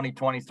release our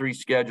 2023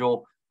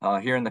 schedule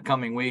here in the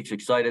coming weeks.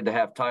 Excited to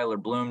have Tyler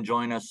Bloom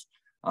join us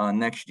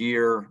next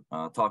year,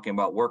 talking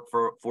about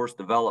workforce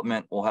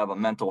development. We'll have a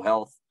mental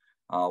health,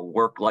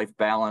 work-life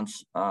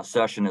balance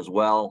session as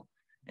well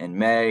in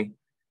May.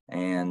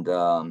 And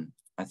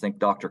I think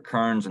Dr.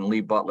 Kearns and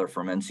Lee Butler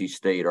from NC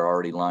State are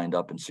already lined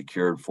up and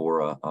secured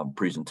for a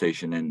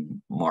presentation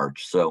in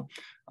March. So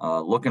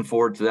looking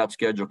forward to that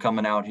schedule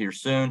coming out here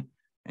soon.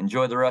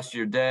 Enjoy the rest of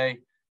your day.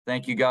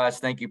 Thank you, guys.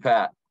 Thank you,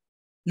 Pat.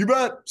 You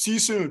bet. See you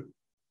soon.